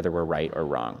quickly whether we're right or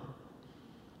wrong.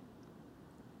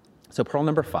 So pearl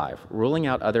number 5, ruling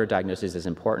out other diagnoses is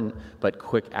important, but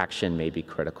quick action may be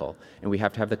critical. And we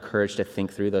have to have the courage to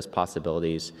think through those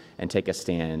possibilities and take a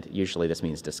stand. Usually this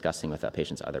means discussing with that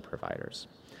patient's other providers.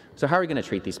 So how are we going to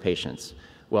treat these patients?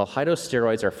 Well, high-dose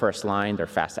steroids are first line. They're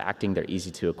fast-acting. They're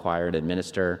easy to acquire and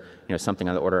administer, something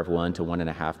on the order of 1 to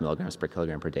 1.5 milligrams per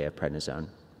kilogram per day of prednisone.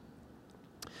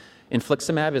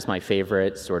 Infliximab is my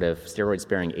favorite sort of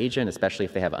steroid-sparing agent, especially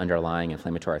if they have underlying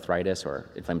inflammatory arthritis or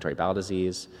inflammatory bowel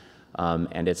disease.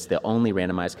 And it's the only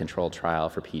randomized controlled trial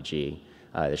for PG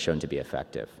that's shown to be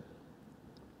effective.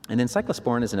 And then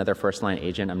cyclosporin is another first-line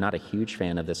agent. I'm not a huge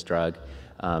fan of this drug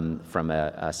from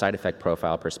a side effect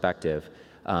profile perspective,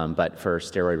 but for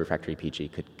steroid-refractory PG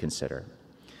could consider.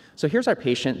 So here's our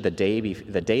patient the day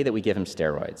that we give him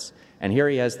steroids, and here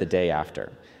he is the day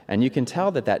after. And you can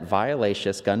tell that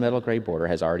violaceous gunmetal gray border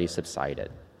has already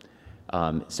subsided.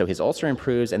 So his ulcer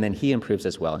improves, and then he improves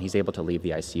as well, and he's able to leave the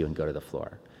ICU and go to the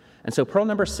floor. And so pearl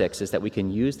number 6 is that we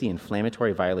can use the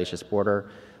inflammatory violaceous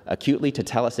border acutely to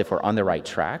tell us if we're on the right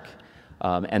track,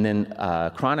 and then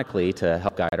chronically to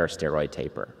help guide our steroid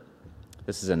taper.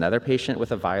 This is another patient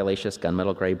with a violaceous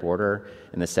gunmetal gray border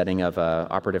in the setting of an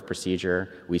operative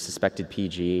procedure. We suspected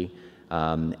PG,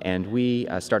 and we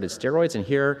started steroids, and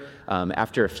here,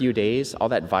 after a few days, all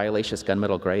that violaceous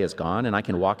gunmetal gray is gone, and I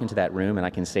can walk into that room and I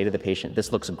can say to the patient,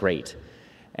 this looks great.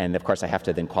 And of course, I have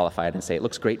to then qualify it and say it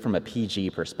looks great from a PG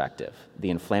perspective. The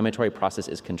inflammatory process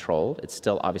is controlled. It's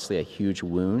still obviously a huge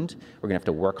wound. We're going to have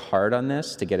to work hard on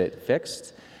this to get it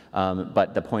fixed.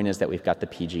 But the point is that we've got the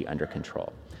PG under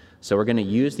control. So we're going to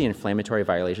use the inflammatory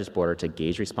violaceous border to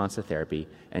gauge response to therapy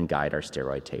and guide our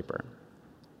steroid taper.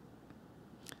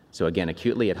 So again,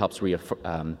 acutely, it helps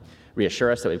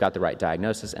reassure us that we've got the right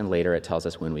diagnosis, and later it tells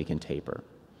us when we can taper.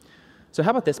 So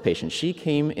how about this patient? She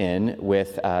came in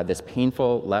with this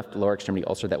painful left lower extremity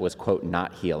ulcer that was, quote,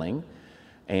 not healing.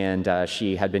 And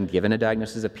she had been given a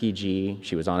diagnosis of PG.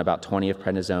 She was on about 20 of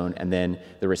prednisone. And then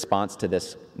the response to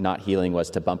this not healing was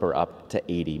to bump her up to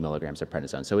 80 milligrams of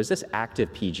prednisone. So is this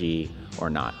active PG or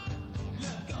not?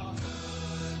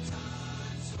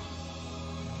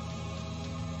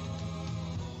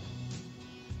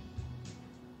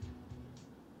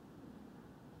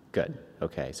 Good.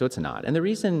 Okay, so it's not. And the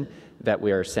reason that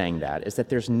we are saying that is that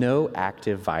there's no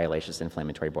active violaceous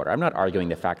inflammatory border. I'm not arguing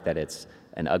the fact that it's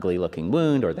an ugly-looking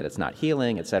wound or that it's not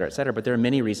healing, et cetera, but there are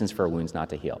many reasons for wounds not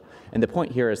to heal. And the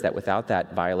point here is that without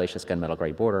that violaceous gunmetal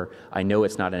gray border, I know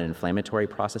it's not an inflammatory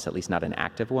process, at least not an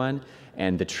active one,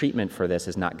 and the treatment for this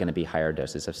is not going to be higher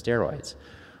doses of steroids.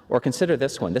 Or consider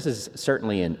this one. This is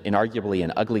certainly inarguably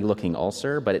an ugly-looking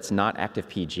ulcer, but it's not active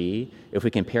PG. If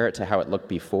we compare it to how it looked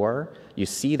before, you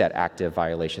see that active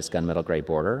violaceous gunmetal gray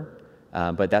border,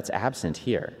 but that's absent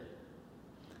here.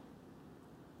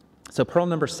 So pearl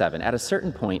number 7, at a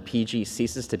certain point, PG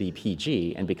ceases to be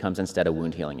PG and becomes instead a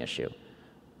wound healing issue.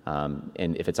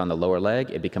 And if it's on the lower leg,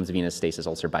 it becomes a venous stasis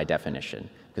ulcer by definition,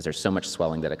 because there's so much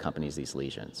swelling that accompanies these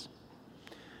lesions.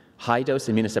 High-dose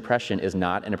immunosuppression is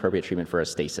not an appropriate treatment for a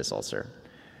stasis ulcer.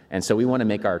 And so we want to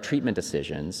make our treatment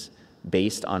decisions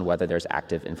based on whether there's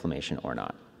active inflammation or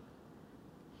not.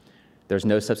 There's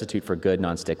no substitute for good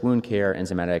nonstick wound care,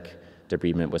 enzymatic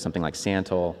debridement with something like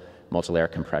Santyl,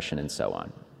 multilayer compression, and so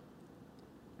on.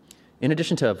 In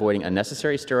addition to avoiding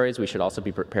unnecessary steroids, we should also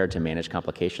be prepared to manage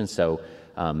complications. So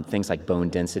things like bone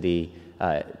density,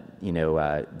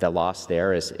 the loss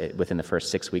there is within the first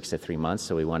 6 weeks to 3 months.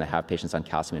 So we want to have patients on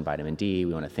calcium and vitamin D.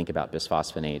 We want to think about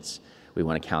bisphosphonates. We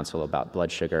want to counsel about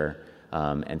blood sugar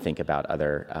and think about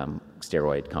other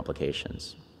steroid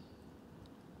complications.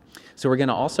 So we're going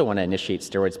to also want to initiate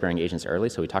steroid-sparing agents early.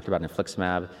 So we talked about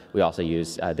infliximab. We also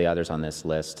use the others on this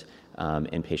list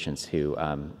in patients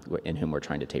in whom we're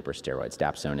trying to taper steroids.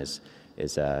 Dapsone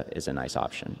is a nice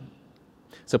option.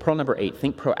 So pearl number 8,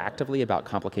 think proactively about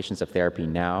complications of therapy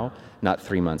now, not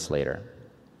 3 months later.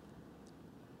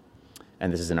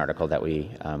 And this is an article that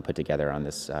we put together on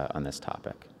this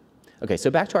topic. Okay, so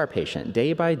back to our patient.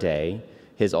 Day by day,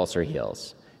 his ulcer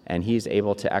heals, and he's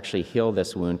able to actually heal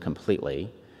this wound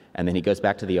completely, and then he goes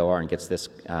back to the OR and gets this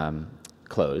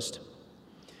closed.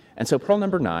 And so pearl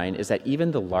number 9 is that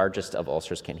even the largest of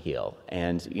ulcers can heal.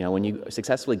 And when you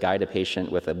successfully guide a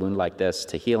patient with a wound like this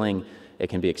to healing, it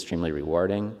can be extremely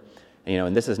rewarding.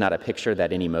 And this is not a picture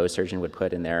that any Mohs surgeon would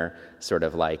put in their sort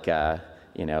of like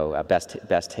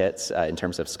best hits in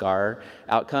terms of scar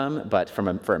outcome, but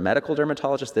for a medical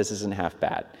dermatologist, this isn't half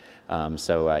bad.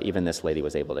 So even this lady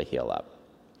was able to heal up.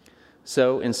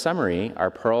 So in summary, our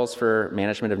pearls for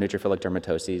management of neutrophilic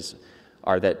dermatoses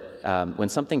are that when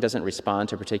something doesn't respond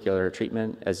to a particular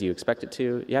treatment as you expect it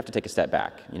to, you have to take a step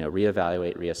back,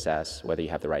 reevaluate, reassess whether you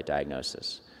have the right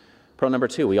diagnosis. Pearl number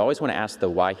 2, we always want to ask the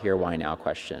why here, why now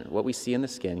question. What we see in the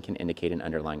skin can indicate an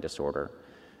underlying disorder.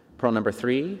 Pearl number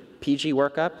 3, PG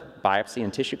workup, biopsy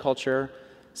and tissue culture,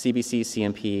 CBC,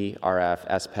 CMP,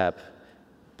 RF, SPEP,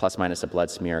 plus minus a blood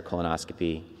smear,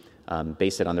 colonoscopy.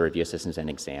 Base it on the review systems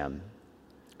and exam.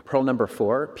 Pearl number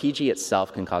 4, PG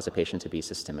itself can cause a patient to be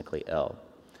systemically ill.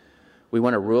 We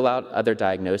want to rule out other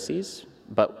diagnoses,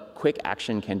 but quick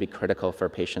action can be critical for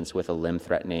patients with a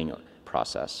limb-threatening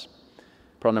process.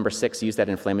 Pearl number 6, use that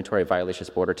inflammatory violaceous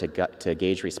border to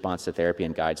gauge response to therapy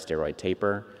and guide steroid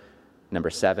taper.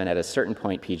 Number 7, at a certain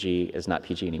point, PG is not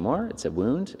PG anymore. It's a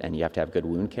wound, and you have to have good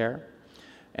wound care.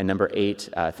 And number 8,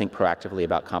 think proactively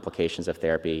about complications of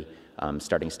therapy,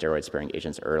 starting steroid-sparing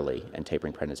agents early and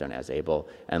tapering prednisone as able.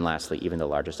 And lastly, even the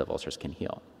largest of ulcers can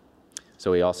heal. So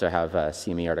we also have a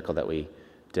CME article that we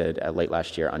did late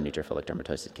last year on neutrophilic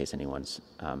dermatosis in case anyone's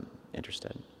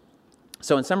interested.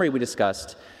 So in summary, we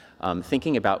discussed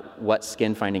thinking about what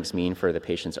skin findings mean for the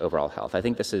patient's overall health. I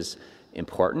think this is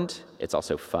important. It's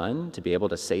also fun to be able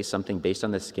to say something based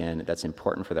on the skin that's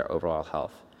important for their overall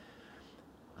health.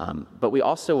 But we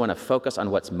also want to focus on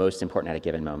what's most important at a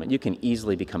given moment. You can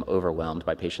easily become overwhelmed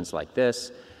by patients like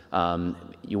this.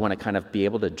 You want to kind of be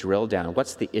able to drill down,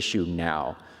 what's the issue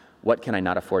now? What can I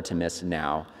not afford to miss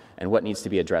now? And what needs to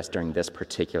be addressed during this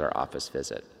particular office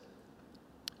visit?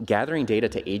 Gathering data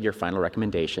to aid your final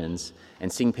recommendations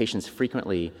and seeing patients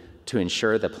frequently to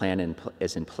ensure the plan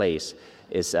is in place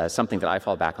is something that I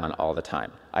fall back on all the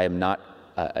time. I am not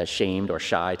ashamed or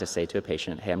shy to say to a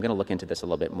patient, hey, I'm going to look into this a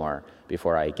little bit more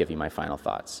before I give you my final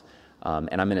thoughts.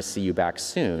 And I'm going to see you back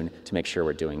soon to make sure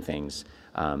we're doing things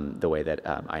the way that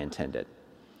I intended.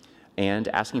 And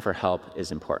asking for help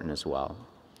is important as well.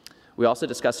 We also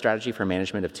discussed strategy for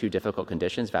management of 2 difficult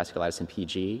conditions, vasculitis and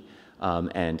PG.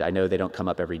 And I know they don't come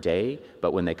up every day,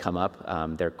 but when they come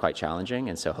up, they're quite challenging.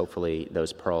 And so hopefully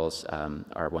those pearls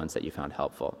are ones that you found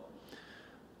helpful.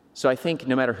 So I think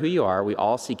no matter who you are, we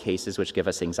all see cases which give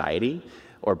us anxiety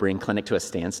or bring clinic to a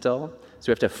standstill. So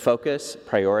we have to focus,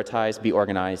 prioritize, be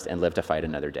organized, and live to fight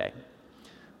another day.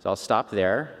 So I'll stop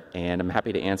there, and I'm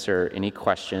happy to answer any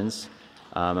questions.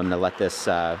 I'm going to let this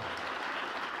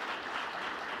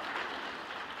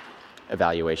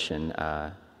evaluation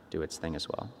do its thing as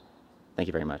well. Thank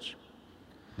you very much.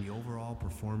 The overall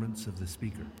performance of the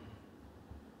speaker.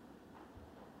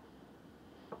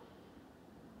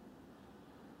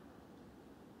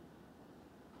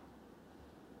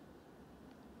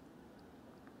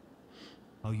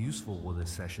 How useful will this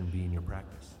session be in your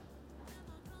practice?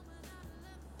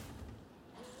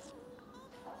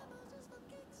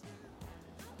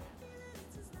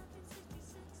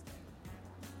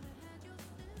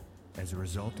 As a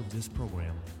result of this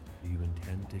program, do you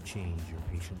intend to change your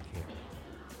patient care?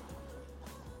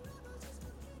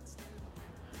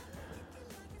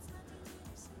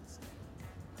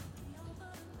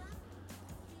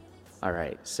 All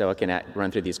right, so I can run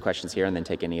through these questions here and then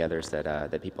take any others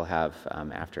that people have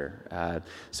after.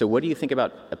 So what do you think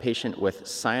about a patient with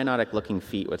cyanotic-looking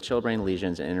feet with chilblain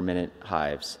lesions and intermittent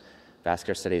hives?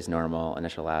 Vascular studies normal,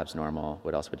 initial labs normal.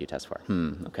 What else would you test for?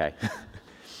 Okay.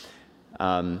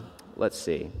 Let's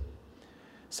see.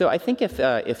 So I think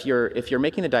if you're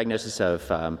making the diagnosis of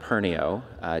pernio,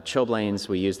 chilblains,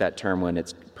 we use that term when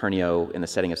it's pernio in the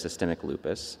setting of systemic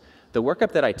lupus. The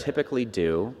workup that I typically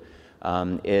do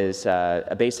is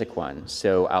a basic one.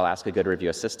 So I'll ask a good review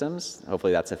of systems.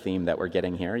 Hopefully that's a theme that we're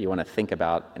getting here. You want to think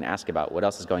about and ask about what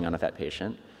else is going on with that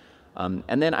patient.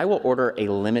 And then I will order a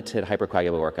limited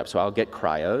hypercoagulable workup. So I'll get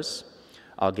cryos.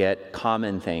 I'll get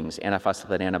common things,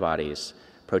 antiphospholipid antibodies,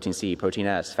 protein C, protein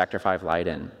S, factor V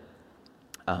Leiden.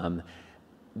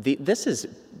 This is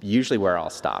usually where I'll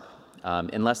stop,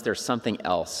 unless there's something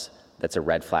else that's a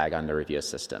red flag on the review of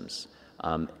systems.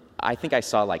 I think I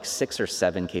saw like 6 or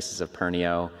 7 cases of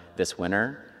pernio this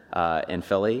winter in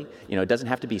Philly. It doesn't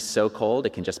have to be so cold.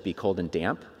 It can just be cold and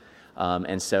damp.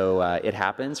 And so it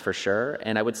happens for sure.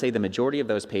 And I would say the majority of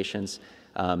those patients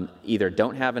either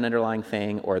don't have an underlying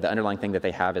thing, or the underlying thing that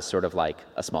they have is sort of like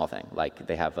a small thing, like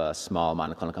they have a small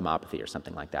monoclonal gammopathy or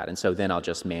something like that. And so then I'll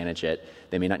just manage it.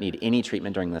 They may not need any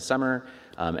treatment during the summer,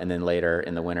 and then later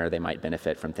in the winter they might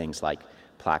benefit from things like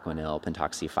Plaquenil,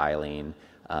 pentoxifylline,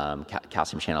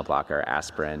 calcium channel blocker,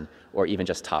 aspirin, or even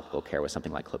just topical care with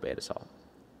something like clobetasol.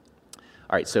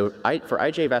 All right, so for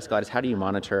IgA vasculitis, how do you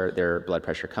monitor their blood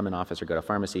pressure? Come in office or go to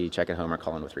pharmacy, check at home, or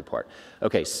call in with report.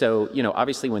 Okay, so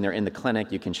obviously when they're in the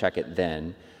clinic, you can check it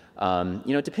then.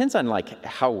 It depends on like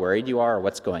how worried you are or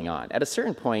what's going on. At a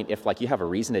certain point, if like you have a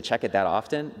reason to check it that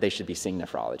often, they should be seeing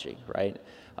nephrology, right?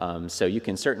 So you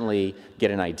can certainly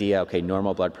get an idea, okay,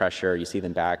 normal blood pressure, you see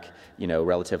them back,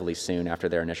 relatively soon after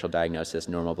their initial diagnosis,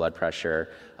 normal blood pressure.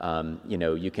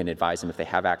 You can advise them if they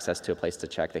have access to a place to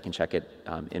check, they can check it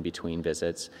in between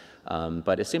visits.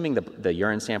 But assuming the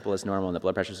urine sample is normal and the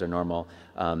blood pressures are normal,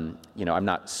 I'm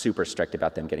not super strict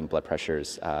about them getting blood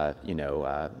pressures,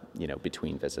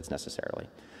 between visits necessarily.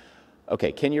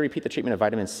 Okay, can you repeat the treatment of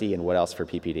vitamin C and what else for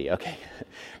PPD? Okay,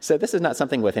 so this is not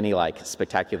something with any like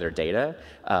spectacular data.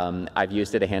 I've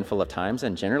used it a handful of times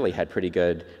and generally had pretty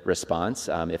good response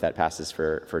if that passes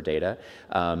for data.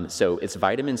 So it's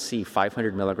vitamin C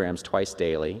 500 milligrams twice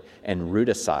daily and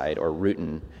Ruticide or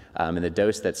Rutin, and the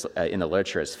dose that's in the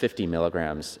literature is 50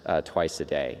 milligrams twice a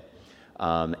day.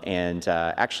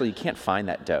 Actually, you can't find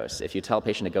that dose. If you tell a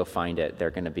patient to go find it,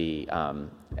 they're going to be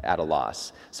at a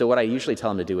loss. So what I usually tell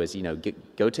them to do is,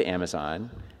 go to Amazon.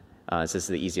 This is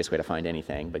the easiest way to find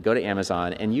anything. But go to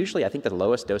Amazon, and usually I think the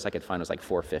lowest dose I could find was like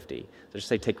 450. So just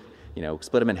say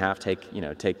split them in half, take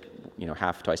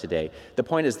half twice a day. The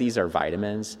point is these are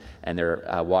vitamins, and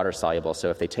they're water soluble. So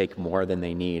if they take more than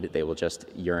they need, they will just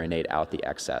urinate out the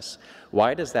excess.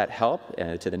 Why does that help?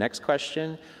 To the next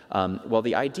question. Well,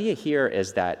 the idea here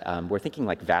is that we're thinking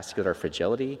like vascular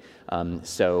fragility.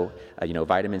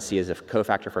 Vitamin C is a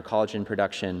cofactor for collagen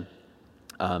production.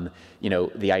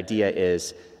 The idea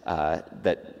is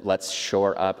that let's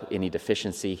shore up any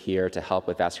deficiency here to help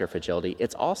with vascular fragility.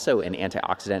 It's also an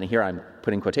antioxidant. And here I'm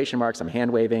putting quotation marks, I'm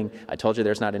hand waving. I told you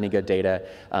there's not any good data,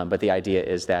 but the idea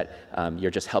is that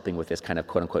you're just helping with this kind of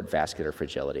quote unquote vascular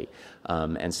fragility.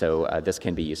 So this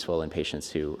can be useful in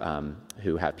patients who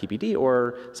have PPD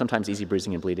or sometimes easy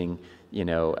bruising and bleeding,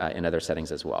 in other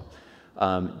settings as well.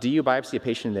 Do you biopsy a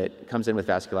patient that comes in with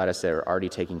vasculitis that are already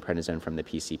taking prednisone from the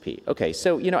PCP? Okay,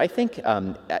 so I think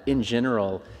in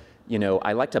general,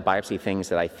 I like to biopsy things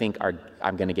that I think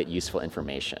I'm going to get useful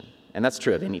information, and that's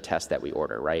true of any test that we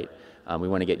order, right? We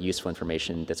want to get useful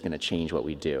information that's going to change what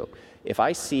we do. If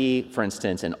I see, for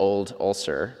instance, an old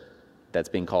ulcer that's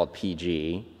being called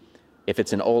PG, if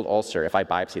it's an old ulcer, if I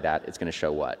biopsy that, it's going to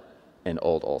show what? An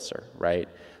old ulcer, right?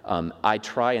 I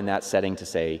try in that setting to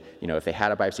say, if they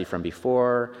had a biopsy from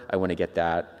before, I want to get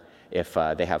that. If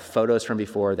they have photos from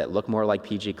before that look more like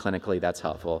PG clinically, that's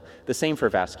helpful. The same for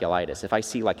vasculitis. If I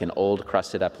see like an old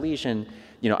crusted up lesion,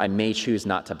 I may choose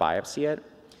not to biopsy it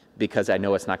because I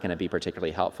know it's not going to be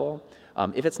particularly helpful.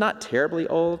 If it's not terribly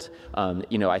old,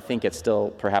 I think it's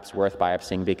still perhaps worth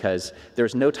biopsying because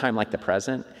there's no time like the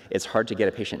present. It's hard to get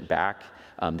a patient back.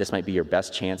 This might be your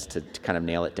best chance to kind of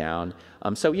nail it down.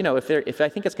 If I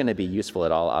think it's going to be useful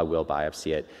at all, I will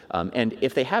biopsy it. And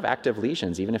if they have active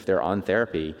lesions, even if they're on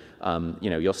therapy,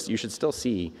 you should still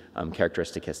see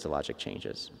characteristic histologic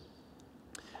changes.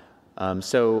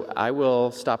 So I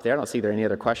will stop there. I don't see there are any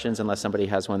other questions unless somebody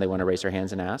has one they want to raise their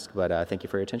hands and ask, but thank you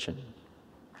for your attention.